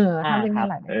ทำเป็นงาน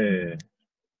หลัก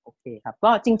โอเคครับ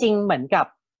ก็จริงๆเหมือนกับ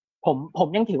ผม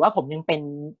ยังถือว่าผมยังเป็น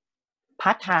พ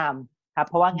าร์ทไทม์ครับ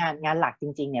เพราะว่างานหลักจ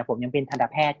ริงๆเนี่ยผมยังเป็นทันต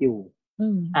แพทย์อยู่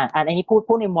อันนี้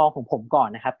พูดในมุมมองของผมก่อน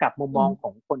นะครับกับมุมมองขอ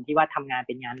งคนที่ว่าทำงานเ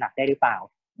ป็นงานหลักได้หรือเปล่า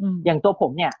อย่างตัวผ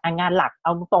มเนี่ยงานหลักเอ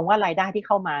าตรงว่ารายได้ที่เ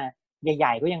ข้ามาให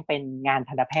ญ่ๆก็ยังเป็นงาน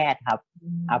ทันตแพทย์ครับ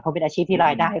เพราะเป็นอาชีพที่ร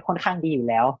ายได้ค่อนข้างดีอยู่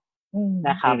แล้ว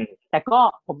นะครับแต่ก็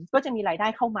ผมก็จะมีรายได้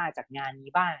เข้ามาจากงาน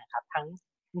นี้บ้างครับทั้ง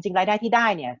จริงๆรายได้ที่ได้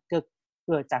เนี่ยเ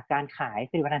กิดจากการขาย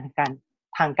ผลิตภัณฑ์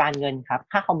ทางการเงินครับ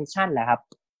ค่าคอมมิชชั่นแหละครับ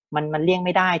มันเลี่ยงไ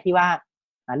ม่ได้ที่ว่า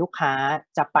ลูกค้า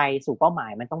จะไปสู่เป้าหมา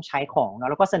ยมันต้องใช้ของ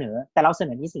แล้วก็แต่เราเสน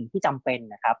อในสิ่งที่จำเป็น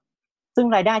นะครับ ซึ่ง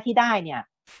รายได้ที่ได้เนี่ย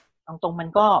ตรงๆมัน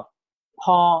ก็พ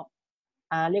อ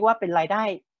เรียกว่าเป็นรายได้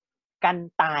กัน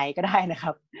ตายก็ได้นะค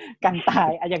รับกันตาย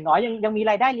อย่างน้อยยังมี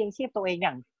รายได้เลี้ยงชีพตัวเองอ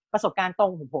ย่างประสบการณ์ตร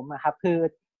งของผมครับคือ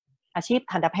อาชีพ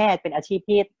ทันตแพทย์เป็นอาชีพ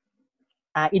ที่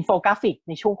อินโฟกราฟิก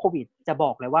ในช่วงโควิดจะบ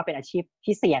อกเลยว่าเป็นอาชีพ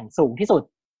ที่เสี่ยงสูงที่สุด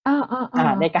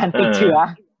ในการติดเชื้อ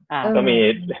ก็มี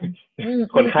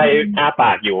คนไข้อ้าป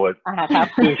ากอยู่ครับ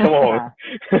ครึ่งชั่วโมง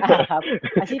ครับ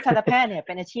อาชีพทันตแพทย์เนี่ยเ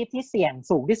ป็นอาชีพที่เสี่ยง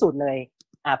สูงที่สุดเลย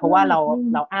เพราะว่าเรา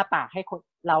อ้าปากให้คน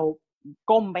เรา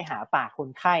ก้มไปหาปากคน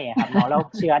ไข้ครับเนาะแล้ว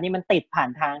เชื้อนี่มันติดผ่าน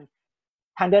ท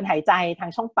างเดินหายใจทา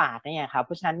งช่องปากเนี่ยครับเพ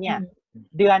ราะฉะนั้นเนี่ย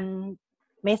เดือน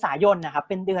เมษายนนะครับ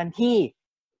เป็นเดือนที่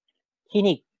คลิ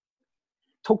นิก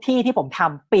ทุกที่ที่ผมท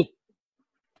ำปิด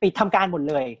ทำการหมด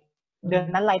เลยเดือน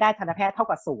นั้นรายได้ทันตแพทย์เท่า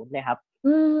กับ0เลยครับ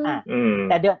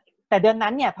แต่เดือนนั้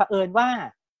นเนี่ยเผอิญว่า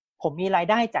ผมมีราย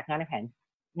ได้จาก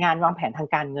งานวางแผนทาง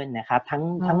การเงินนะครับ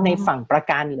ทั้งในฝั่งประ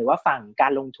กันหรือว่าฝั่งกา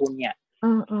รลงทุนเนี่ย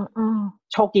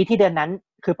โชคดีที่เดือนนั้น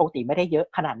คือปกติไม่ได้เยอะ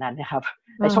ขนาดนั้นนะครับ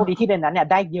แต่โชคดีที่เดือนนั้นเนี่ย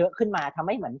ได้เยอะขึ้นมาทำใ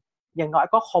ห้เหมือนอย่างน้อย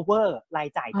ก็ cover ราย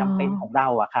จ่ายจำเป็นของเรา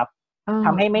อะครับท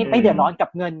ำให้ไม่เดือดร้อนกับ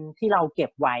เงินที่เราเก็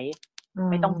บไว้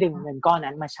ไม่ต้องดึงเงินก้อน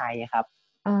นั้นมาใช้ครับ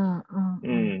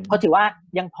ก็ถือว่า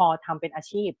ยังพอทำเป็นอา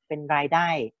ชีพเป็นรายไ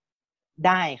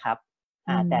ด้ครับ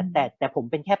แต่ผม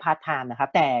เป็นแค่พาร์ทไทม์นะครับ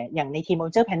แต่อย่างในทีม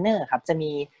Venture Planner ครับจะ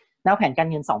มีนักแผนการ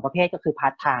เงิน2ประเภทก็คือพา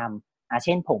ร์ทไทม์เ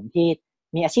ช่นผมที่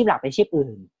มีอาชีพหลักเป็นอาชีพ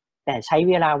อื่นแต่ใช้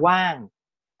เวลาว่าง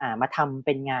มาทำเ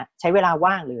ป็นงานใช้เวลา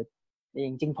ว่างหรือจ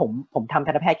ริงๆผมทำ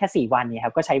ทันตแพทย์แค่4วันเนี่ยค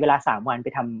รับก็ใช้เวลา3วันไป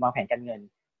ทำวางแผนการเงิน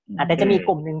แต่จะมีก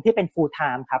ลุ่มนึงที่เป็น full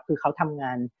time ครับคือเขาทำง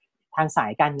านทางสา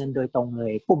ยการเงินโดยตรงเล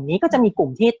ยกลุ่มนี้ก็จะมีกลุ่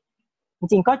มที่จ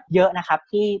ริงๆก็เยอะนะครับ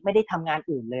ที่ไม่ได้ทำงาน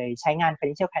อื่นเลยใช้งาน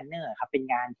financial planner ครับเป็น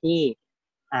งานที่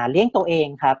เลี้ยงตัวเอง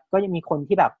ครับก็ยังมีคน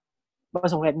ที่แบบประ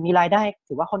สบความสำเร็จมีรายได้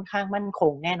ถือว่าค่อนข้างมั่นค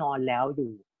งแน่นอนแล้วอ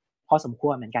ยู่พอสมค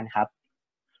วรเหมือนกันครับ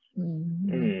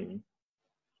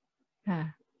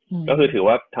ก็คือถือ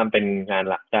ว่าทำเป็นงาน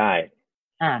หลักได้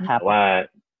ครับว่า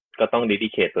ก็ต้อง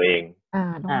dedicate ตัวเอง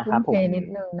ต้องทุ่มเทนิด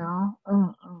นึงเนาะ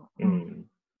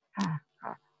ค่ะ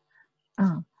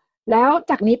แล้ว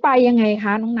จากนี้ไปยังไงค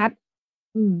ะน้องนัท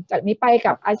จากนี้ไป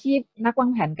กับอาชีพนักวาง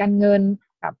แผนการเงิน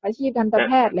กับอาชีพทันตแ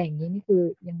พทย์อะไรอย่างนี้นี่คือ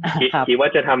ยังไงคิดว่า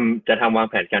จะทำวาง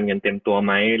แผนการเงินเต็มตัวไ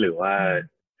หมหรือ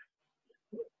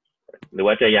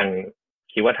ว่าจะยัง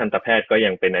คิดว่าทันตแพทย์ก็ยั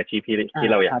งเป็นอาชีพที่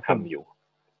เราอยากทำอยู่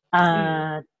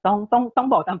ต้อง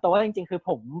บอกตามตัวว่าจริงๆคือ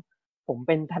ผมเ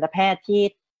ป็นทันตแพทย์ที่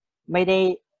ไม่ได้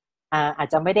อาจ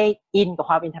จะไม่ได้อินกับ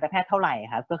ความเป็นทันตแพทย์เท่าไหร่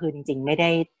ครับก็คือจริงๆไม่ได้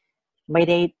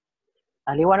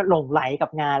เรียกว่าหลงไหลกั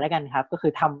บงานแล้วกันครับก็คื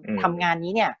อทำงาน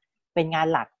นี้เนี่ยเป็นงาน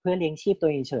หลักเพื่อเลี้ยงชีพตัว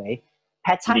เองเฉยแพ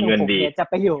ชชั่นของผมเนี่ยจะ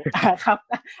ไปอยู่ครับ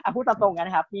พูดตรงๆกัน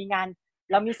นะครับมีงาน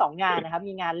เรามี2งานนะครับ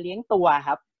มีงานเลี้ยงตัวค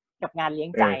รับกับงานเลี้ยง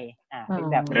ใจเป็น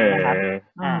แบบนี้นะครับ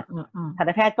ทัน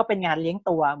ตแพทย์ก็เป็นงานเลี้ยง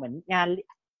ตัวเหมือนง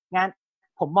าน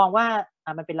ผมมองว่า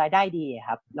มันเป็นรายได้ดีค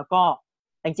รับแล้วก็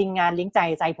จริงๆงานเลี้ยงใ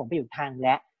จผมไปอยู่ทางแล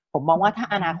ะผมมองว่าถ้า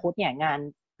อนาคตเนี่ยงาน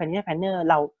financial planner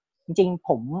เราจริงๆผ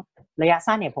มระยะ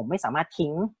สั้นเนี่ยผมไม่สามารถทิ้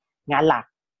งงานหลัก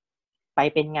ไป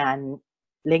เป็นงาน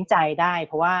เลี้ยงใจได้เ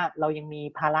พราะว่าเรายังมี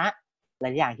ภาระหลา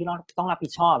ยอย่างที่เราต้องรับผิ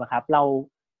ดชอบครับเรา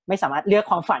ไม่สามารถเลือก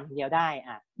ความฝันอย่างเดียวได้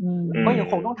ก็ยัง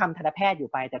คงต้องทำทันตแพทย์อยู่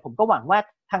ไปแต่ผมก็หวังว่า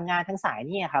ทางงานทั้งสาย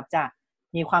นี่ครับจะ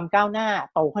มีความก้าวหน้า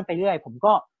โตขึ้นไปเรื่อยผม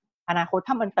ก็อนาคต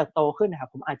ถ้ามันเติบโตขึ้นนะครับ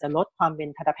ผมอาจจะลดความเป็น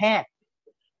ทันตแพทย์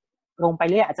ลงไป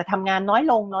เรื่อยอาจจะทำงานน้อย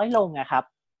ลงครับ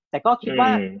แต่ก็คิดว่า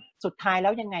สุดท้ายแล้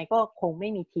วยังไงก็คงไ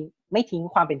ม่ทิ้ง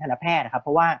ความเป็นทันตแพทย์นะครับเพ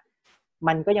ราะว่า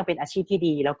มันก็ยังเป็นอาชีพที่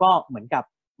ดีแล้วก็เหมือนกับ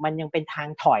มันยังเป็นทาง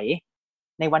ถอย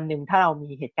ในวันหนึ่งถ้าเรามี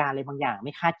เหตุการณ์อะไรบางอย่างไ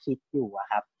ม่คาดคิดอยู่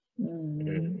ครับ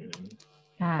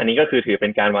อันนี้ก็คือถือเป็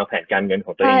นการวางแผนการเงินข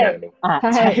องตัวเองอย่างหนึ่ง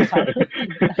ใช่ครับ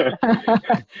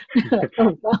ถู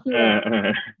กต้อง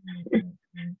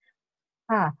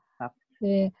ค่ะครับ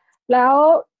แล้ว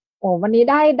วันนี้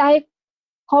ได้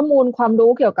ข้อมูลความ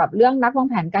รู้เกี่ยวกับเรื่องนักวาง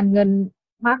แผนการเงิน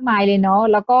มากมายเลยเนาะ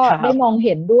แล้วก็ได้มองเ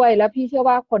ห็นด้วยแล้วพี่เชื่อ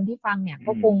ว่าคนที่ฟังเนี่ย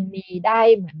ก็คงมีได้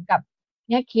เหมือนกับ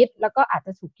เนี่ยคิดแล้วก็อาจจ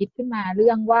ะฉุกคิดขึ้นมาเ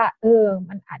รื่องว่า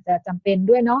มันอาจจะจำเป็น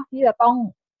ด้วยเนาะที่จะต้อง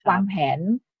วางแผน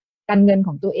การเงินข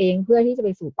องตัวเองเพื่อที่จะไป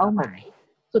สู่เป้าหมาย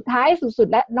สุดท้ายสุด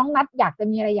ๆและน้องนัทอยากจะ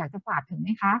มีอะไรอยากจะฝากถึงไหม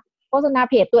คะโฆษณา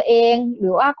เพจตัวเองหรื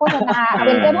อว่าโฆษณา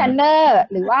Venture Planner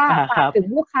หรือว่าฝากถึง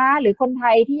ลูกค้าหรือคนไท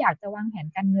ยที่อยากจะวางแผน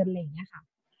การเงินอะไรอย่างเงี้ยค่ะ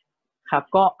ครับ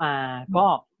ก็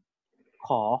ข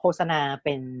อโฆษณาเ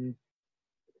ป็น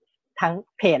ทั้ง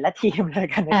เพจและทีมเลย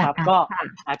กันนะครับ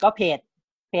ก็เพ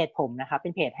จผมนะครับเป็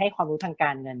นเพจให้ความรู้ทางก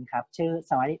ารเงินครับชื่อ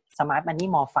Smart Money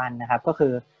More Fun นะครับก็คื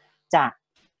อจะ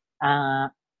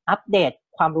อัปเดต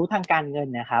ความรู้ทางการเงิน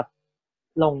นะครับ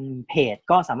ลงเพจ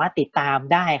ก็สามารถติดตาม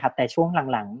ได้ครับแต่ช่วง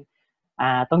หลัง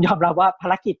ต้องยอมรับว่าภา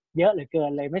รกิจเยอะเหลือเกิ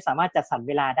นเลยไม่สามารถจัดสรรเ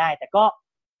วลาได้แต่ก็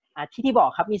ที่บอก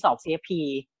ครับมีสอบ CFP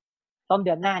ต้นเ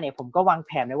ดือนหน้าเนี่ยผมก็วางแ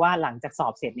ผนไว้ว่าหลังจากสอ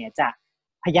บเสร็จเนี่ยจะ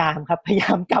พยายาม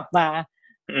กลับมา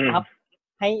ครับ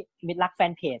ให้มิตรรักแฟ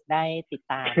นเพจได้ติด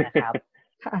ตามนะครับ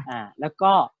แล้ว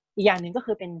ก็อีกอย่างหนึ่งก็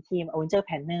คือเป็นทีม Avenger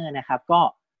Planner นะครับก็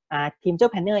ทีม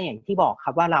Avenger Planner อย่างที่บอกค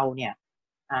รับว่าเราเนี่ย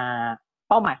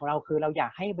เป้าหมายของเราคือเราอยา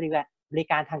กให้บริ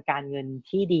การทางการเงิน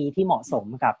ที่ดีที่เหมาะสม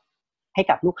กับให้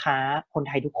กับลูกค้าคนไ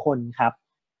ทยทุกคนครับ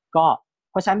ก็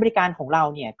เพราะฉะนั้นบริการของเรา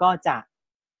เนี่ยก็จะ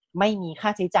ไม่มีค่า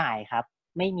ใช้จ่ายครับ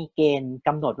ไม่มีเกณฑ์ก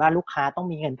ำหนดว่าลูกค้าต้อง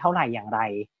มีเงินเท่าไหร่อย่างไร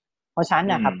เพราะฉะนั้น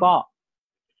นะครับก็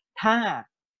ถ้า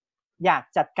อยาก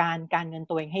จัดการการเงิน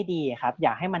ตัวเองให้ดีครับอย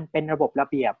ากให้มันเป็นระบบระ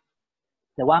เบียบ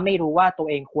แต่ว่าไม่รู้ว่าตัว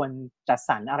เองควรจัด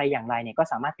สรรอะไรอย่างไรเนี่ยก็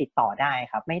สามารถติดต่อได้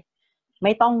ครับไ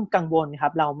ม่ต้องกังวลครั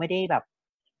บเราไม่ได้แบบ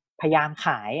พยายามข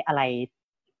ายอะไร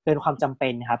เกินความจำเป็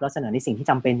นครับเราเสนอในสิ่งที่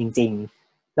จำเป็นจริง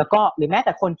ๆแล้วก็หรือแม้แ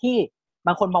ต่คนที่บ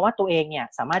างคนมองว่าตัวเองเนี่ย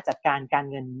สามารถจัดการการ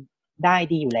เงินได้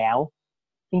ดีอยู่แล้ว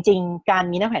จริงๆการ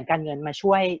มีนักแผนการเงินมา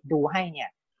ช่วยดูให้เนี่ย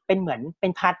เป็นเหมือนเป็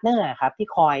นพาร์ทเนอร์ครับที่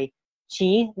คอย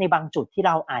ชี้ในบางจุดที่เ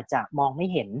ราอาจจะมองไม่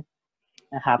เห็น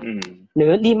นะครับหรื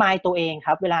อรีมายตัวเองค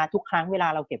รับเวลาทุกครั้งเวลา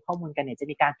เราเก็บข้อมูลกันเนี่ยจะ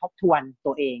มีการทบทวน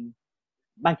ตัวเอง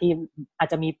บางทีอาจ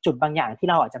จะมีจุดบางอย่างที่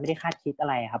เราอาจจะไม่ได้คาดคิดอะ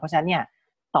ไรครับเพราะฉะนั้นเนี่ย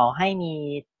ต่อให้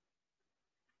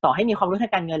มีความรู้ทา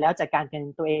งการเงินแล้วจัดการเงิน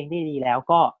ตัวเองได้ดีแล้ว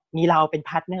ก็มีเราเป็น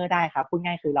พาร์ทเนอร์ได้ครับพูด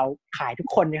ง่ายคือเราขายทุก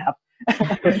คนนะครับ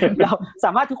เรา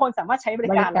ทุกคนสามารถใช้บริ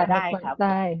การเราได้ครับไ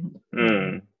ด้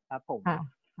ครับผม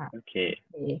โอเค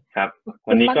ครับ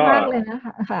วันนี้ก็เลยนะค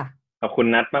ะค่ะขอบคุณ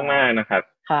นัทมากๆนะครับ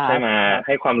ได้มาใ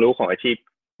ห้ความรู้ของอาชีพ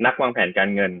นักวางแผนการ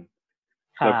เงิน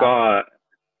แล้วก็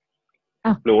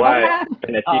รู้ว่าเป็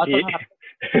นอาชีพที่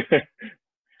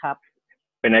ครับ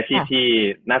เป็นอาชีพที่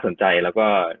น่าสนใจแล้วก็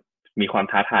มีความ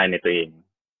ท้าทายในตัวเอง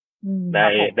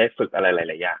ได้ฝึกอะไรห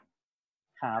ลายๆอย่าง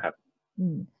ครับ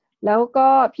แล้วก็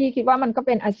พี่คิดว่ามันก็เ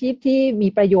ป็นอาชีพที่มี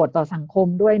ประโยชน์ต่อสังคม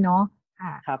ด้วยเนาะ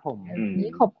ครับผมนี้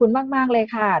ขอบคุณมากๆเลย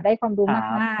ค่ะได้ความรู้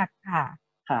มากๆค่ะ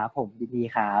ครับผมดี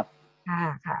ๆครับค่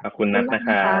ะขอบคุณนัทนะค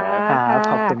รับ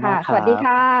ขอบคุณมากครับสวัสดี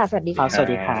ค่ะสวัสดีครับสวัส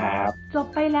ดีครับจบ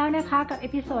ไปแล้วนะคะกับเอ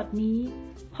พิโซดนี้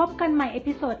พบกันใหม่เอ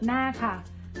พิโซดหน้าค่ะ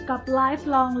กับ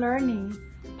Lifelong Learning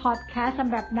พอดแคสต์ส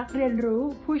ำหรับนักเรียนรู้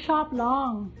ผู้ชอบลอ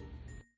ง